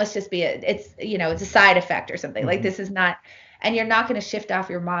 oh, that must just be it's a side effect or something. Like Hmm. this is not, and you're not going to shift off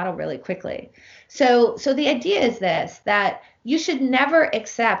your model really quickly. So the idea is this, that you should never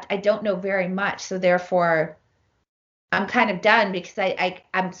accept, I don't know very much, so therefore I'm kind of done because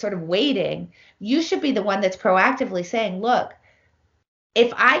I'm sort of waiting. You should be the one that's proactively saying, look,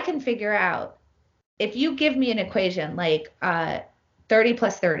 if I can figure out, if you give me an equation like 30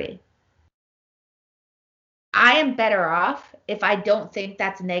 plus 30, I am better off if I don't think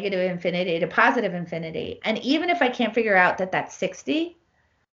that's negative infinity to positive infinity. And even if I can't figure out that that's 60,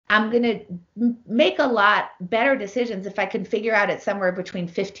 I'm going to make a lot better decisions if I can figure out it somewhere between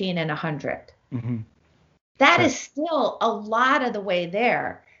 15 and 100. Hmm. That Sure. is still a lot of the way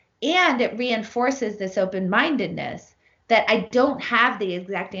there. And it reinforces this open mindedness that I don't have the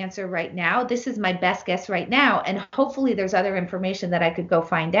exact answer right now. This is my best guess right now. And hopefully, there's other information that I could go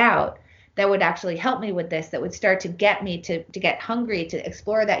find out that would actually help me with this, that would start to get me to get hungry, to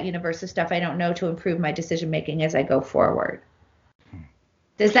explore that universe of stuff I don't know, to improve my decision making as I go forward.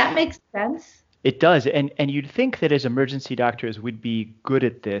 Does that make sense? It does. And you'd think that as emergency doctors we'd be good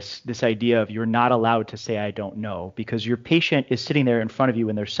at this idea of you're not allowed to say I don't know, because your patient is sitting there in front of you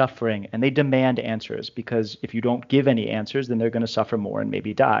and they're suffering and they demand answers, because if you don't give any answers, then they're going to suffer more and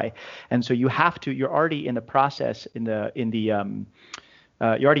maybe die. And so you're already in the process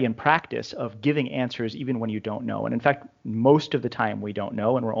you're already in practice of giving answers even when you don't know. And in fact, most of the time we don't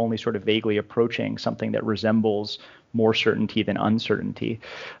know, and we're only sort of vaguely approaching something that resembles more certainty than uncertainty.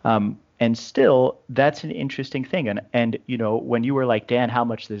 And still, that's an interesting thing. And when you were like, Dan, how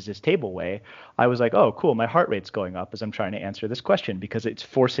much does this table weigh? I was like, oh, cool. My heart rate's going up as I'm trying to answer this question because it's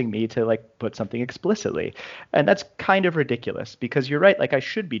forcing me to like put something explicitly. And that's kind of ridiculous because you're right. Like I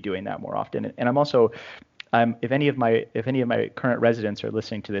should be doing that more often. And I'm also if any of my current residents are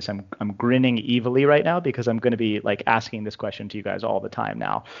listening to this, I'm grinning evilly right now because I'm going to be like asking this question to you guys all the time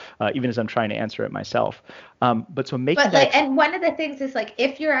now, even as I'm trying to answer it myself. But so making But that like, and one of the things is like,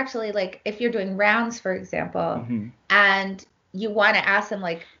 if you're actually like, if you're doing rounds, for example, Mhm. and you want to ask them,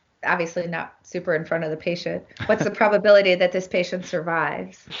 like, obviously not super in front of the patient, what's the probability that this patient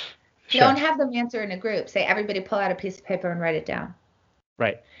survives? Don't Sure. have them answer in a group. Say, everybody pull out a piece of paper and write it down.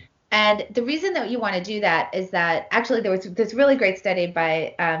 Right. And the reason that you want to do that is that actually there was this really great study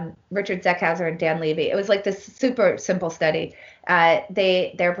by Richard Zeckhauser and Dan Levy. It was like this super simple study.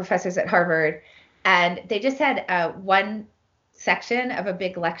 They're professors at Harvard, and they just had one section of a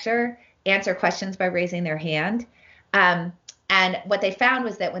big lecture answer questions by raising their hand. Um, and what they found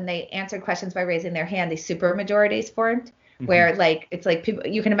was that when they answered questions by raising their hand, these super majorities formed, Hmm. where like it's like people,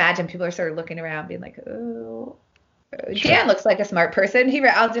 you can imagine people are sort of looking around, being like, oh, Sure. Dan looks like a smart person.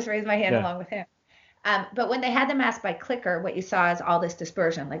 I'll just raise my hand Yeah. along with him. But when they had them asked by clicker, what you saw is all this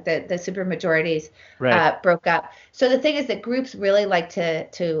dispersion, like the super majorities Right. broke up. So the thing is that groups really like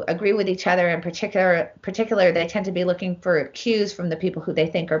to agree with each other. In particular, they tend to be looking for cues from the people who they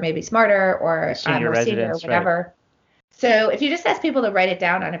think are maybe smarter The or senior more senior, or residents. Right. whatever. So if you just ask people to write it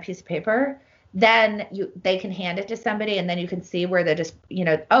down on a piece of paper, then they can hand it to somebody, and then you can see where they're just,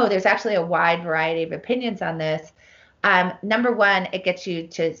 oh, there's actually a wide variety of opinions on this. Number one, it gets you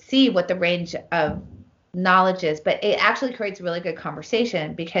to see what the range of knowledge is, but it actually creates really good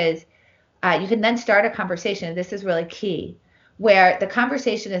conversation because you can then start a conversation. This is really key, where the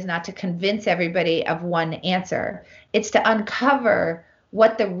conversation is not to convince everybody of one answer, it's to uncover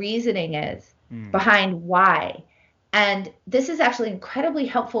what the reasoning is Mm. behind why. And this is actually incredibly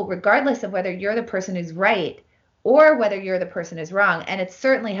helpful, regardless of whether you're the person who's right or whether you're the person who's wrong. And it's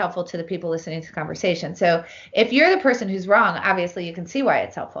certainly helpful to the people listening to the conversation. So if you're the person who's wrong, obviously you can see why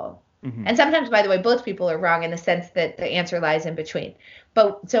it's helpful. Hmm. And sometimes, by the way, both people are wrong in the sense that the answer lies in between.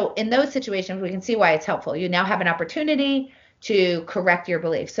 But so in those situations, we can see why it's helpful. You now have an opportunity to correct your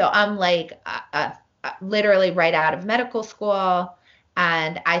beliefs. So I'm like literally right out of medical school,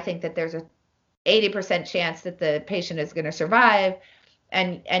 and I think that there's a 80% chance that the patient is going to survive.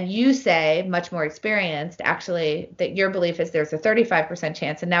 And you say, much more experienced, actually, that your belief is there's a 35%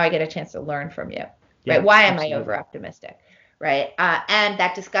 chance, and now I get a chance to learn from you, right? Yeah. Why am I over Absolutely. optimistic, right? And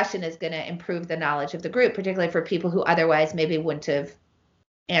that discussion is going to improve the knowledge of the group, particularly for people who otherwise maybe wouldn't have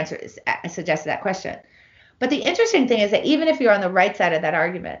answered suggested that question. But the interesting thing is that even if you're on the right side of that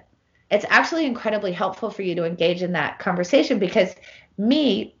argument, it's actually incredibly helpful for you to engage in that conversation because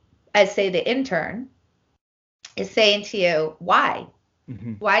me, as say the intern, is saying to you, why?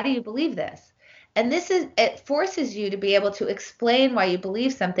 Hmm. Why do you believe this? And it forces you to be able to explain why you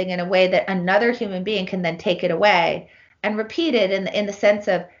believe something in a way that another human being can then take it away and repeat it in the sense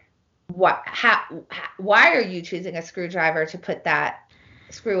of why are you choosing a screwdriver to put that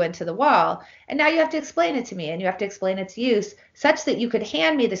screw into the wall? And now you have to explain it to me, and you have to explain its use such that you could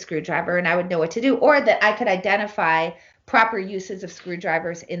hand me the screwdriver and I would know what to do, or that I could identify proper uses of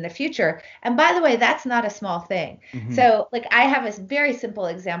screwdrivers in the future. And by the way, that's not a small thing. Hmm. So, like, I have a very simple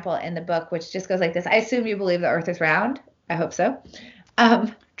example in the book, which just goes like this. I assume you believe the earth is round. I hope so.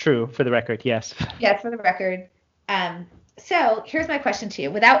 Um, True. For the record, yes. yeah, for the record. Um, so here's my question to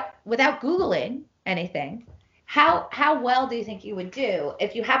you. Without Googling anything, how well do you think you would do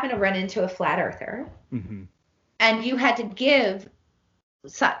if you happen to run into a flat earther Hmm. and you had to give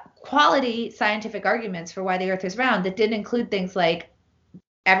quality scientific arguments for why the earth is round that didn't include things like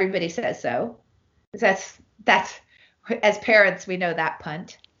everybody says so? That's as parents we know that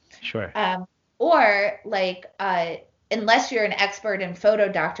punt. Sure. Um, or like unless you're an expert in photo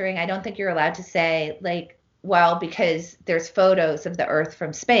doctoring, I don't think you're allowed to say like, well, because there's photos of the Earth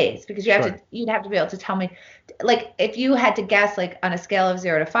from space. Because Sure. you'd have to be able to tell me, like, if you had to guess, like, on a scale of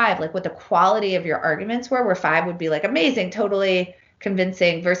 0 to 5, like, what the quality of your arguments were, where 5 would be like amazing, totally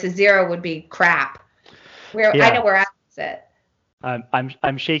convincing, versus 0 would be crap. Where I Yeah. know where I sit.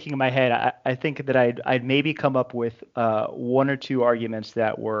 I'm shaking my head. I think that I'd maybe come up with one or two arguments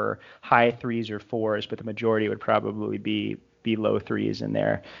that were high threes or fours, but the majority would probably be low threes in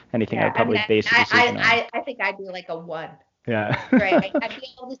there. Anything Yeah, I'd I probably mean, base a decision on. I think I'd be like a one, Yeah. right? I'd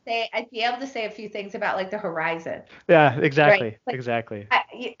be able to say a few things about like the horizon, Yeah, right? exactly. Like, Exactly.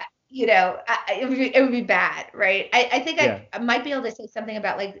 it would be bad, right? I think Yeah. I might be able to say something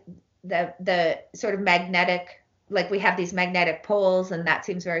about like the sort of magnetic, like we have these magnetic poles, and that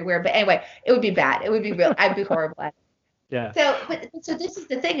seems very weird. But anyway, it would be bad. It would be real. I'd be horrible at it. Yeah. So this is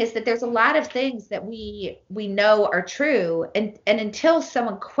the thing is that there's a lot of things that we know are true, and until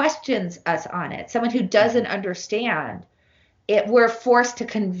someone questions us on it, someone who doesn't Hmm. understand it, we're forced to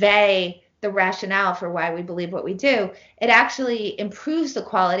convey the rationale for why we believe what we do. It actually improves the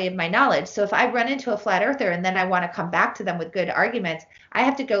quality of my knowledge. So if I run into a flat earther and then I want to come back to them with good arguments, I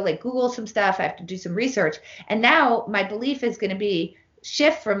have to go like Google some stuff, I have to do some research. And now my belief is going to be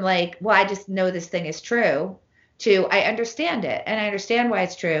shift from like, well, I just know this thing is true, to I understand it and I understand why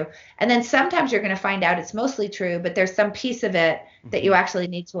it's true. And then sometimes you're going to find out it's mostly true, but there's some piece of it that you Hmm. actually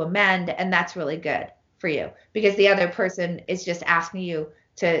need to amend, and that's really good for you because the other person is just asking you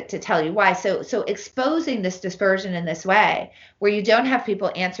to tell you why. So exposing this dispersion in this way, where you don't have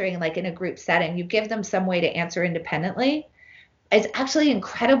people answering like in a group setting, you give them some way to answer independently, is actually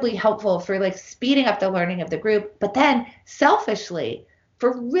incredibly helpful for like speeding up the learning of the group, but then selfishly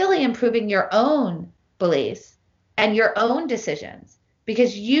for really improving your own beliefs and your own decisions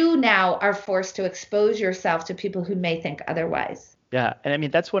because you now are forced to expose yourself to people who may think otherwise. Yeah, and I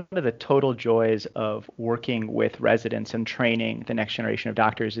mean that's one of the total joys of working with residents and training the next generation of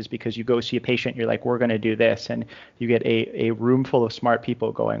doctors is because you go see a patient, you're like, we're going to do this, and you get a room full of smart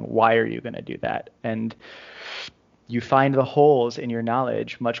people going, why are you going to do that? And you find the holes in your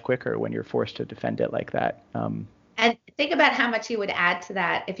knowledge much quicker when you're forced to defend it like that. And think about how much you would add to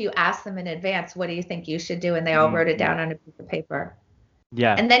that if you asked them in advance, what do you think you should do? And they all wrote it Mhm. down on a piece of paper.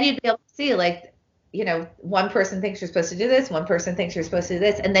 Yeah, And then you'd be able to see, like, one person thinks you're supposed to do this, one person thinks you're supposed to do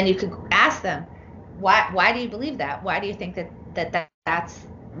this. And then you could ask them, why do you believe that? Why do you think that's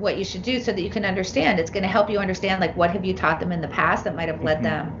what you should do so that you can understand? It's going to help you understand, like, what have you taught them in the past that might have led hmm,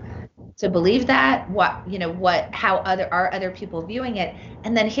 them to believe that? How other people viewing it?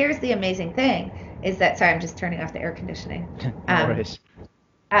 And then here's the amazing thing is that, sorry, I'm just turning off the air conditioning. no Um, worries.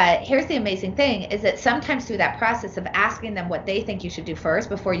 Here's the amazing thing is that sometimes through that process of asking them what they think you should do first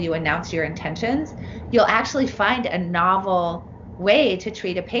before you announce your intentions, you'll actually find a novel way to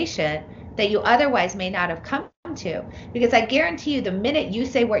treat a patient that you otherwise may not have come to. Because I guarantee you, the minute you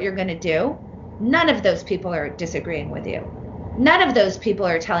say what you're going to do, none of those people are disagreeing with you. None of those people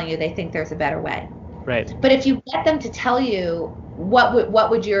are telling you they think there's a better way. Right. But if you get them to tell you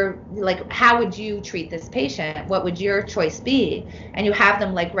what would your like how would you treat this patient? What would your choice be? And you have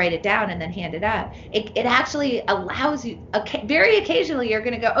them like write it down and then hand it up. It actually allows you very occasionally you're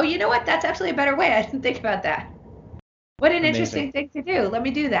going to go, "Oh, you know what? That's actually a better way. I didn't think about that. What an Amazing. interesting thing to do. Let me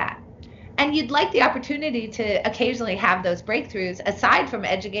do that." And you'd like the opportunity to occasionally have those breakthroughs aside from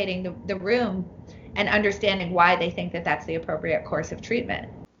educating the room and understanding why they think that that's the appropriate course of treatment.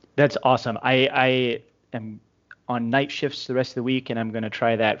 That's awesome. I am on night shifts the rest of the week, and I'm going to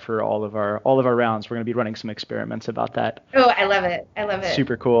try that for all of our rounds. We're going to be running some experiments about that. Oh, I love it. I love it.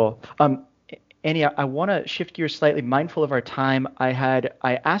 Super cool. Annie, I want to shift gears slightly, mindful of our time.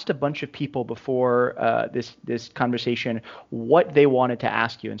 I asked a bunch of people before this conversation what they wanted to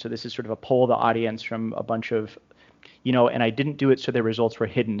ask you, and so this is sort of a poll of the audience from a bunch of and I didn't do it so their results were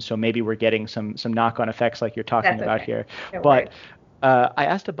hidden. So maybe we're getting some knock-on effects like you're talking That's about okay. here. No worries. But I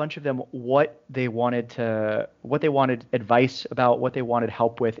asked a bunch of them what they wanted advice about, what they wanted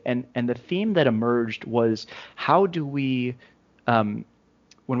help with, and the theme that emerged was how do we um,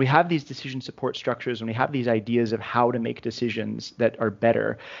 when we have these decision support structures, when we have these ideas of how to make decisions that are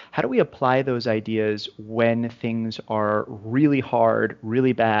better, how do we apply those ideas when things are really hard,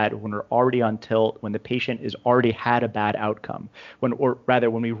 really bad, when we're already on tilt, when the patient has already had a bad outcome, or rather,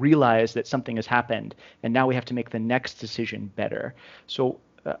 when we realize that something has happened and now we have to make the next decision better. So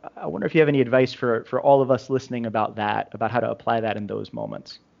I wonder if you have any advice for all of us listening about that, about how to apply that in those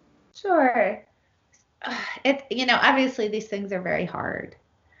moments. Sure. Obviously these things are very hard.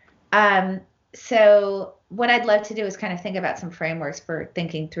 Um, so what I'd love to do is kind of think about some frameworks for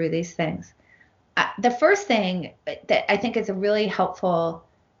thinking through these things. The first thing that I think is a really helpful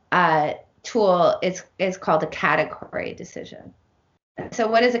uh, tool is called a category decision. So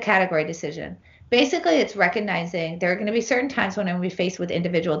what is a category decision? Basically, it's recognizing there are going to be certain times when I'm going to be faced with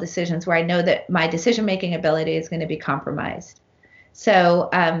individual decisions where I know that my decision making ability is going to be compromised. So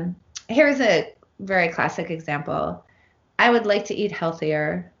here's a very classic example. I would like to eat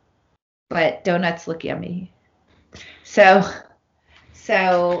healthier, but donuts look yummy. So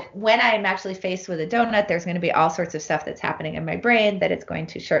So when I'm actually faced with a donut, there's going to be all sorts of stuff that's happening in my brain that it's going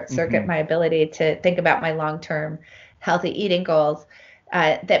to short circuit Mm-hmm. my ability to think about my long-term healthy eating goals.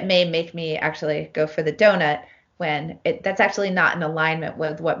 That may make me actually go for the donut when that's actually not in alignment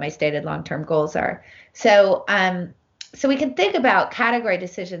with what my stated long-term goals are. So we can think about category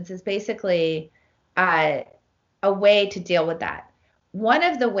decisions as basically uh, a way to deal with that. One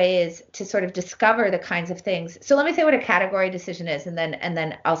of the ways to sort of discover the kinds of things. So let me say what a category decision is, and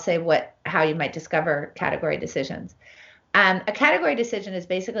then I'll say how you might discover category decisions. A category decision is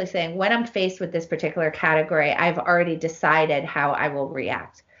basically saying when I'm faced with this particular category, I've already decided how I will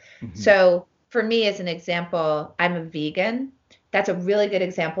react. Mm-hmm. So for me, as an example, I'm a vegan. That's a really good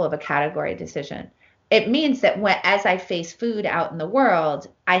example of a category decision. It means that as I face food out in the world,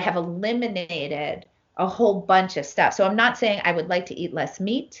 I have eliminated a whole bunch of stuff. So I'm not saying I would like to eat less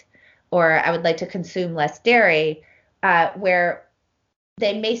meat or I would like to consume less dairy, where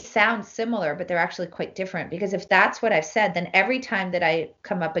they may sound similar, but they're actually quite different. Because if that's what I've said, then every time that I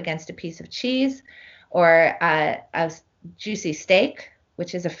come up against a piece of cheese or a juicy steak,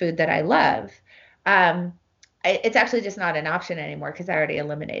 which is a food that I love, um, it's actually just not an option anymore because I already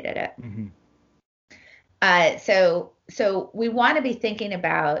eliminated it. Mm-hmm. So we want to be thinking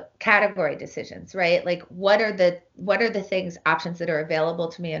about category decisions, right? Like what are the things options that are available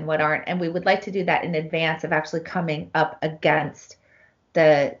to me and what aren't, and we would like to do that in advance of actually coming up against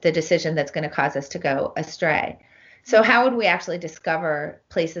the decision that's going to cause us to go astray. So how would we actually discover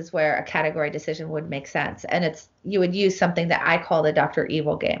places where a category decision would make sense? And you would use something that I call the Dr.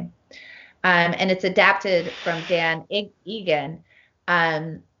 Evil game. And it's adapted from Dan Egan,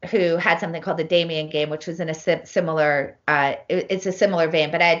 who had something called the Damien game, which was in a similar, it's a similar vein,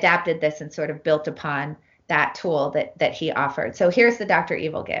 but I adapted this and sort of built upon that tool that he offered. So here's the Dr.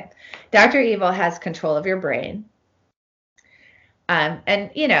 Evil game. Dr. Evil has control of your brain.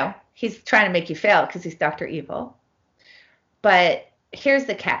 And he's trying to make you fail because he's Dr. Evil. But here's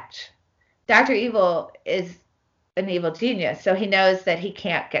the catch. Dr. Evil is an evil genius, so he knows that he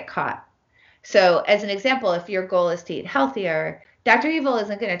can't get caught. So, as an example, if your goal is to eat healthier, Dr. Evil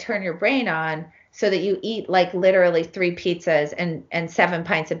isn't going to turn your brain on so that you eat like literally 3 pizzas and 7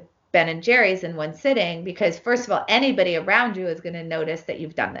 pints of Ben and Jerry's in one sitting, because first of all, anybody around you is going to notice that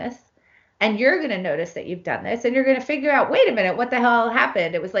you've done this. And you're going to notice that you've done this, and you're going to figure out, wait a minute, what the hell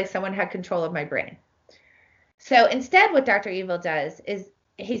happened? It was like someone had control of my brain. So instead, what Dr. Evil does is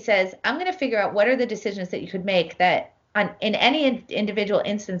he says, I'm going to figure out what are the decisions that you could make that in any individual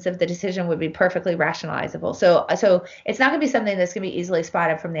instance of the decision would be perfectly rationalizable. So it's not going to be something that's going to be easily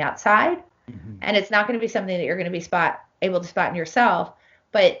spotted from the outside, Mm-hmm. and it's not going to be something that you're going to be able to spot in yourself.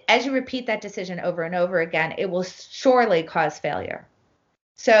 But as you repeat that decision over and over again, it will surely cause failure.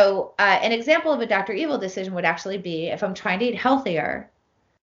 So an example of a Dr. Evil decision would actually be if I'm trying to eat healthier,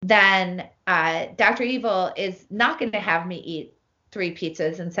 then Dr. Evil is not going to have me eat 3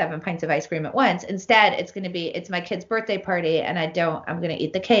 pizzas and 7 pints of ice cream at once. Instead, it's my kid's birthday party and I'm going to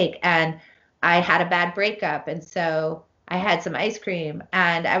eat the cake. And I had a bad breakup. And so I had some ice cream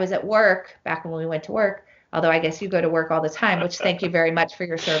and I was at work back when we went to work. Although I guess you go to work all the time, which thank you very much for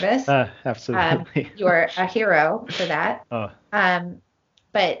your service. Absolutely. You're a hero for that. Oh.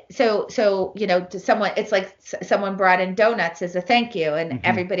 But so to someone, it's like someone brought in donuts as a thank you, and Mm-hmm.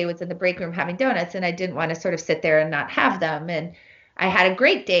 everybody was in the break room having donuts, and I didn't want to sort of sit there and not have them. And I had a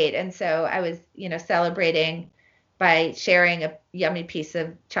great date, and so I was celebrating by sharing a yummy piece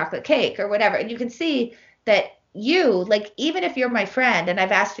of chocolate cake or whatever. And you can see that like, even if you're my friend and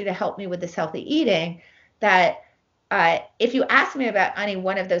I've asked you to help me with this healthy eating, that if you ask me about any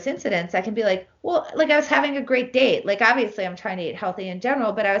one of those incidents, I can be like, well, like I was having a great date. Like obviously I'm trying to eat healthy in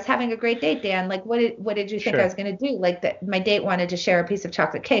general, but I was having a great date, Dan. Like what did you think I was going to do? Like that my date wanted to share a piece of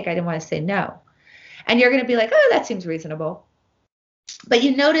chocolate cake. I didn't want to say no. And you're going to be like, oh, that seems reasonable. But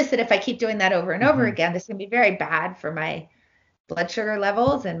you notice that if I keep doing that over and over Mm-hmm. again, this can be very bad for my blood sugar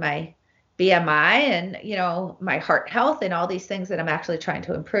levels and my BMI and my heart health and all these things that I'm actually trying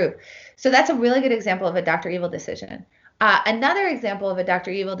to improve. So that's a really good example of a Dr. Evil decision. Another example of a Dr.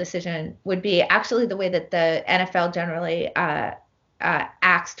 Evil decision would be actually the way that the NFL generally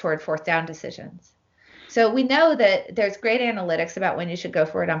acts toward fourth down decisions. So we know that there's great analytics about when you should go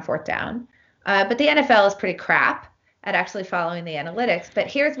for it on fourth down, but the NFL is pretty crap at actually following the analytics. But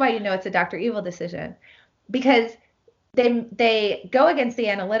here's why it's a Dr. Evil decision, because they go against the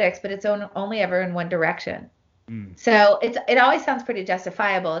analytics, but it's only ever in one direction. Mm. So it always sounds pretty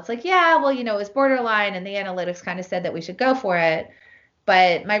justifiable. It's like, yeah, well, it was borderline, and the analytics kind of said that we should go for it,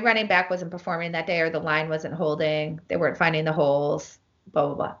 but my running back wasn't performing that day, or the line wasn't holding, they weren't finding the holes, blah,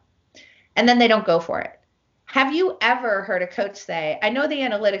 blah, blah. And then they don't go for it. Have you ever heard a coach say, I know the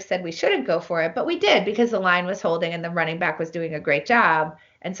analytics said we shouldn't go for it, but we did because the line was holding and the running back was doing a great job.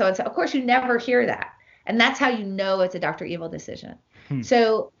 And so, of course, you never hear that. And that's how you know it's a Dr. Evil decision.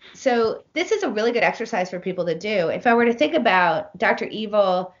 So this is a really good exercise for people to do. If I were to think about Dr.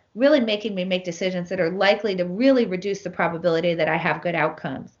 Evil really making me make decisions that are likely to really reduce the probability that I have good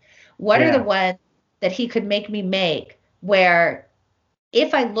outcomes, what are the ones that he could make me make where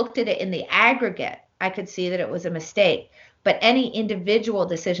if I looked at it in the aggregate, I could see that it was a mistake, but any individual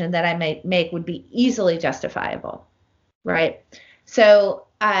decision that I might make would be easily justifiable, right? So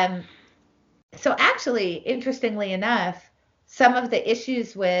actually, interestingly enough, some of the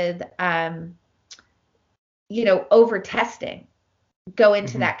issues with, over testing go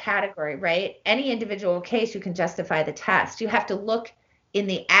into that category, right? Any individual case, you can justify the test. You have to look in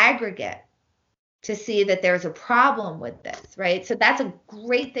the aggregate to see that there's a problem with this, right? So that's a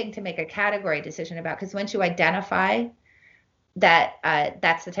great thing to make a category decision about, because once you identify that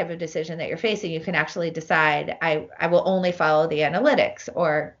that's the type of decision that you're facing, you can actually decide, I will only follow the analytics,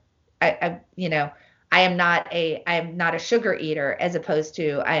 or I am not a sugar eater, as opposed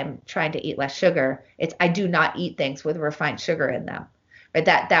to I am trying to eat less sugar. It's I do not eat things with refined sugar in them, right?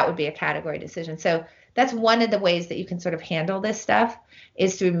 That would be a category decision. So that's one of the ways that you can sort of handle this stuff,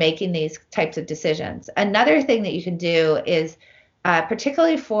 is through making these types of decisions. Another thing that you can do is,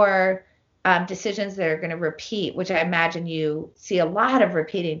 particularly for decisions that are going to repeat, which I imagine you see a lot of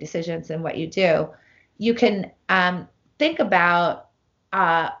repeating decisions in what you do, you can think about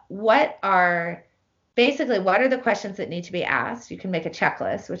what are the questions that need to be asked. You can make a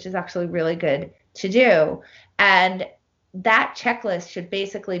checklist, which is actually really good to do. And that checklist should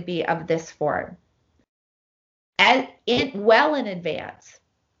basically be of this form. Well in advance,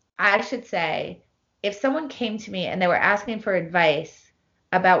 I should say, if someone came to me and they were asking for advice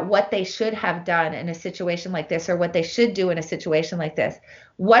about what they should have done in a situation like this, or what they should do in a situation like this,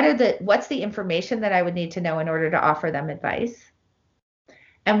 what's the information that I would need to know in order to offer them advice?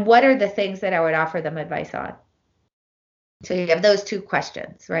 And what are the things that I would offer them advice on? So you have those two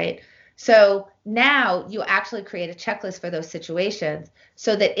questions, right? So now you actually create a checklist for those situations,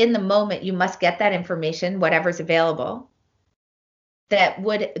 so that in the moment you must get that information, whatever's available, that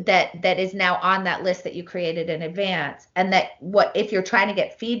is now on that list that you created in advance. And that if you're trying to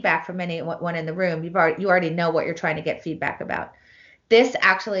get feedback from anyone in the room, you already know what you're trying to get feedback about. This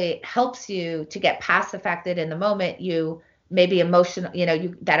actually helps you to get past the fact that in the moment you may be emotional,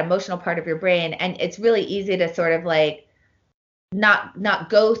 that emotional part of your brain, and it's really easy to sort of like not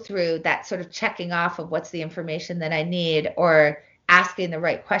go through that sort of checking off of what's the information that I need, or asking the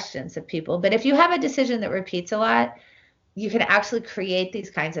right questions of people. But if you have a decision that repeats a lot, you can actually create these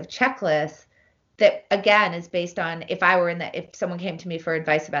kinds of checklists that, again, is based on, if someone came to me for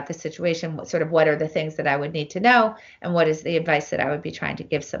advice about the situation, what are the things that I would need to know, and what is the advice that I would be trying to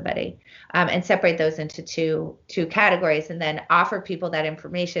give somebody, and separate those into two categories, and then offer people that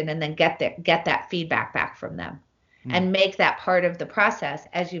information, and then get that feedback back from them. And make that part of the process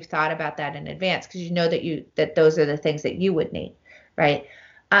as you've thought about that in advance, because you know that those are the things that you would need, right?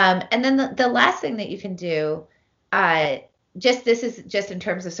 And then the last thing that you can do, this is just in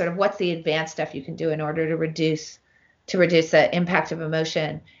terms of sort of what's the advanced stuff you can do in order to reduce the impact of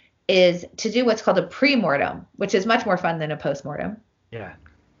emotion, is to do what's called a pre-mortem, which is much more fun than a post-mortem. Yeah.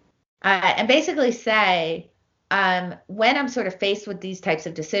 And basically say, when I'm sort of faced with these types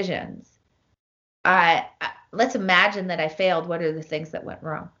of decisions, let's imagine that I failed. What are the things that went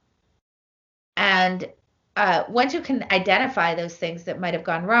wrong? And once you can identify those things that might have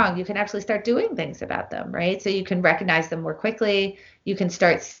gone wrong, you can actually start doing things about them, right? So you can recognize them more quickly. You can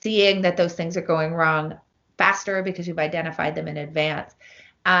start seeing that those things are going wrong faster because you've identified them in advance.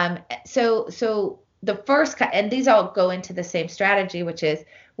 So the first, and these all go into the same strategy, which is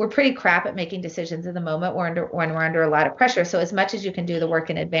we're pretty crap at making decisions in the moment when we're under a lot of pressure. So as much as you can do the work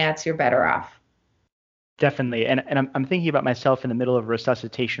in advance, you're better off. Definitely. And I'm thinking about myself in the middle of a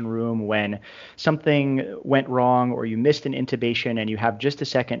resuscitation room when something went wrong, or you missed an intubation, and you have just a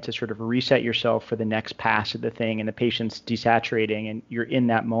second to sort of reset yourself for the next pass of the thing, and the patient's desaturating, and you're in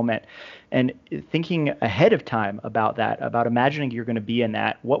that moment. And thinking ahead of time about that, about imagining you're going to be in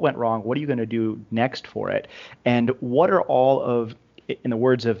that, what went wrong, what are you going to do next for it, and what are all of, in the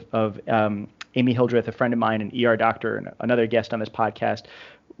words of Amy Hildreth, a friend of mine, an ER doctor, and another guest on this podcast,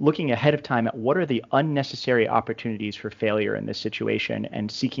 looking ahead of time at what are the unnecessary opportunities for failure in this situation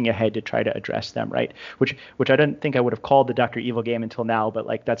and seeking ahead to try to address them, right? Which I don't think I would have called the Dr. Evil game until now, but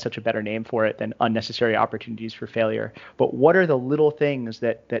like that's such a better name for it than unnecessary opportunities for failure. But what are the little things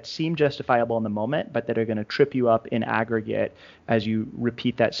that seem justifiable in the moment, but that are going to trip you up in aggregate as you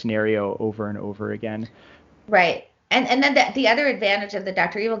repeat that scenario over and over again? Right. And then the other advantage of the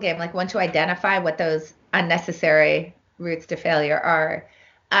Dr. Evil game, like once you identify what those unnecessary routes to failure are,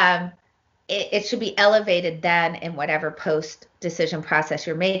 um, it should be elevated then in whatever post decision process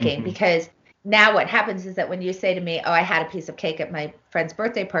you're making. Mm-hmm. Because now what happens is that when you say to me, oh, I had a piece of cake at my friend's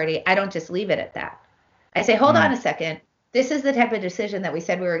birthday party, I don't just leave it at that. I say, hold on Mm. a second. This is the type of decision that we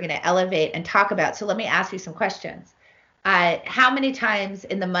said we were going to elevate and talk about. So let me ask you some questions. How many times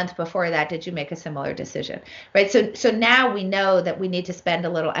in the month before that did you make a similar decision? Right. So now we know that we need to spend a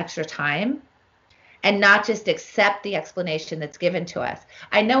little extra time and not just accept the explanation that's given to us.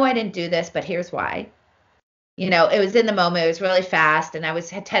 I know I didn't do this, but here's why. It was in the moment, it was really fast, and I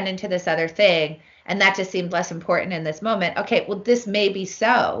was attending to this other thing, and that just seemed less important in this moment. Okay, well, this may be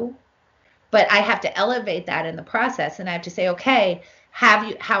so, but I have to elevate that in the process, and I have to say, okay, have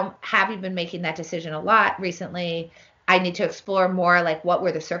you been making that decision a lot recently? I need to explore more, like what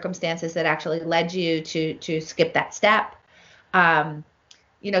were the circumstances that actually led you to skip that step, so on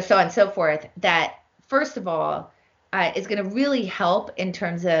and so forth. That first of all is going to really help in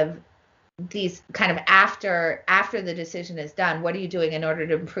terms of these kind of after the decision is done. What are you doing in order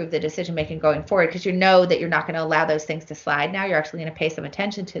to improve the decision making going forward? Because you know that you're not going to allow those things to slide. Now you're actually going to pay some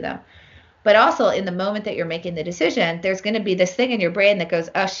attention to them. But also in the moment that you're making the decision, there's going to be this thing in your brain that goes,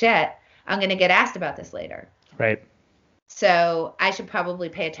 oh shit, I'm going to get asked about this later. Right. So I should probably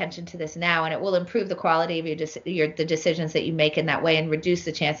pay attention to this now, and it will improve the quality of the decisions that you make in that way, and reduce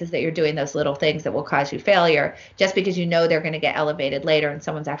the chances that you're doing those little things that will cause you failure, just because you know they're going to get elevated later, and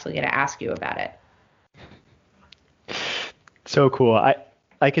someone's actually going to ask you about it. So cool.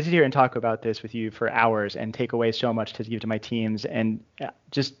 I could sit here and talk about this with you for hours and take away so much to give to my teams. And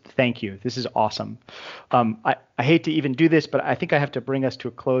just thank you. This is awesome. I hate to even do this, but I think I have to bring us to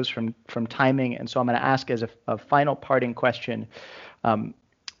a close from timing. And so I'm going to ask as a final parting question,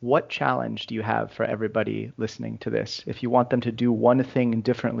 what challenge do you have for everybody listening to this? If you want them to do one thing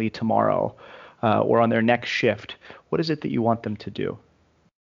differently tomorrow or on their next shift, what is it that you want them to do?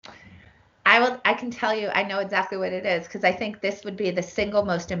 I can tell you, I know exactly what it is, because I think this would be the single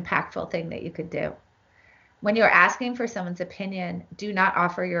most impactful thing that you could do. When you're asking for someone's opinion, do not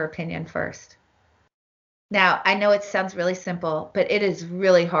offer your opinion first. Now, I know it sounds really simple, but it is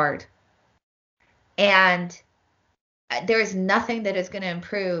really hard. And there is nothing that is going to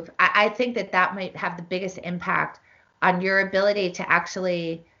improve. I think that might have the biggest impact on your ability to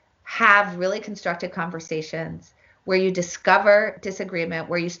actually have really constructive conversations where you discover disagreement,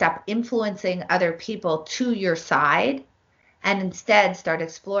 where you stop influencing other people to your side and instead start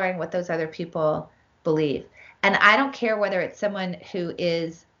exploring what those other people believe. And I don't care whether it's someone who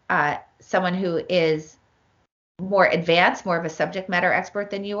is more advanced, more of a subject matter expert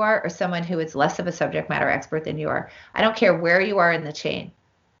than you are, or someone who is less of a subject matter expert than you are. I don't care where you are in the chain.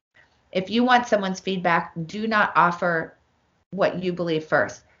 If you want someone's feedback, do not offer what you believe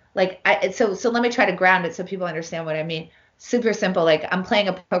first. So let me try to ground it so people understand what I mean. Super simple. Like I'm playing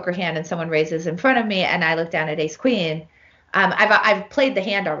a poker hand and someone raises in front of me and I look down at ace queen. I've played the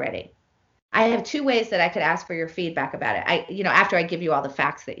hand already. I have two ways that I could ask for your feedback about it. After I give you all the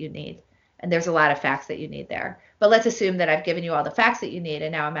facts that you need, and there's a lot of facts that you need there. But let's assume that I've given you all the facts that you need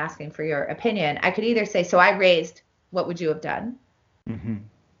and now I'm asking for your opinion. I could either say, so I raised, what would you have done? Mm-hmm.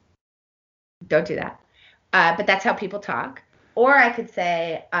 Don't do that. But that's how people talk. Or I could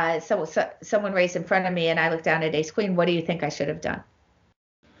say, someone raised in front of me and I looked down at ace queen. What do you think I should have done?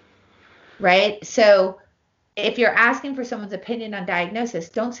 Right? So if you're asking for someone's opinion on diagnosis,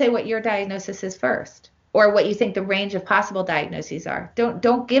 don't say what your diagnosis is first or what you think the range of possible diagnoses are.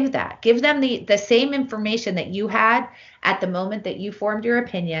 Don't give that. Give them the same information that you had at the moment that you formed your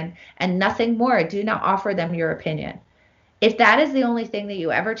opinion and nothing more. Do not offer them your opinion. If that is the only thing that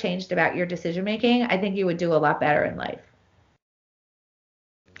you ever changed about your decision making, I think you would do a lot better in life.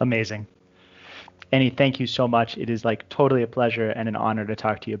 Amazing. Annie, thank you so much. It is like totally a pleasure and an honor to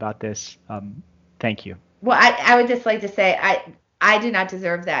talk to you about this. Thank you. Well, I would just like to say I do not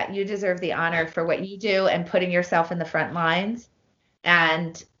deserve that. You deserve the honor for what you do and putting yourself in the front lines.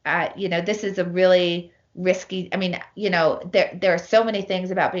 And this is a really risky. I mean, there are so many things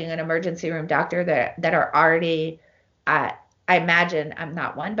about being an emergency room doctor that are already. I imagine I'm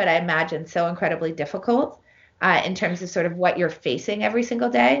not one, but I imagine so incredibly difficult in terms of sort of what you're facing every single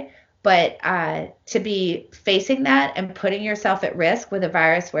day. But to be facing that and putting yourself at risk with a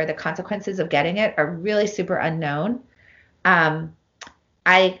virus where the consequences of getting it are really super unknown, um,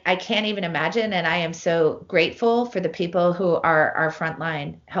 I can't even imagine. And I am so grateful for the people who are our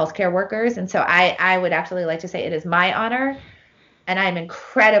frontline healthcare workers. And so I would actually like to say it is my honor, and I'm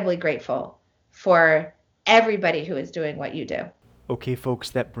incredibly grateful for everybody who is doing what you do. Okay,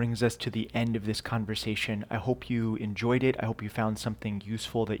 folks, that brings us to the end of this conversation. I hope you enjoyed it. I hope you found something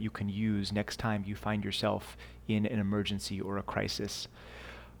useful that you can use next time you find yourself in an emergency or a crisis.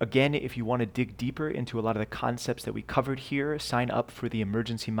 Again, if you want to dig deeper into a lot of the concepts that we covered here, sign up for the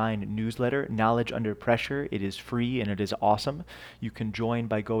Emergency Mind newsletter, Knowledge Under Pressure. It is free and it is awesome. You can join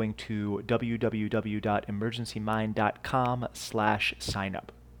by going to www.emergencymind.com/signup.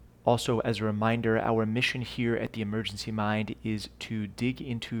 Also, as a reminder, our mission here at the Emergency Mind is to dig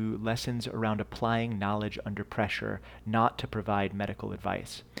into lessons around applying knowledge under pressure, not to provide medical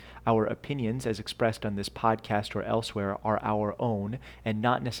advice. Our opinions, as expressed on this podcast or elsewhere, are our own and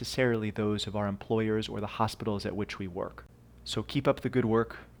not necessarily those of our employers or the hospitals at which we work. So keep up the good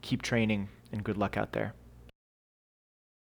work, keep training, and good luck out there.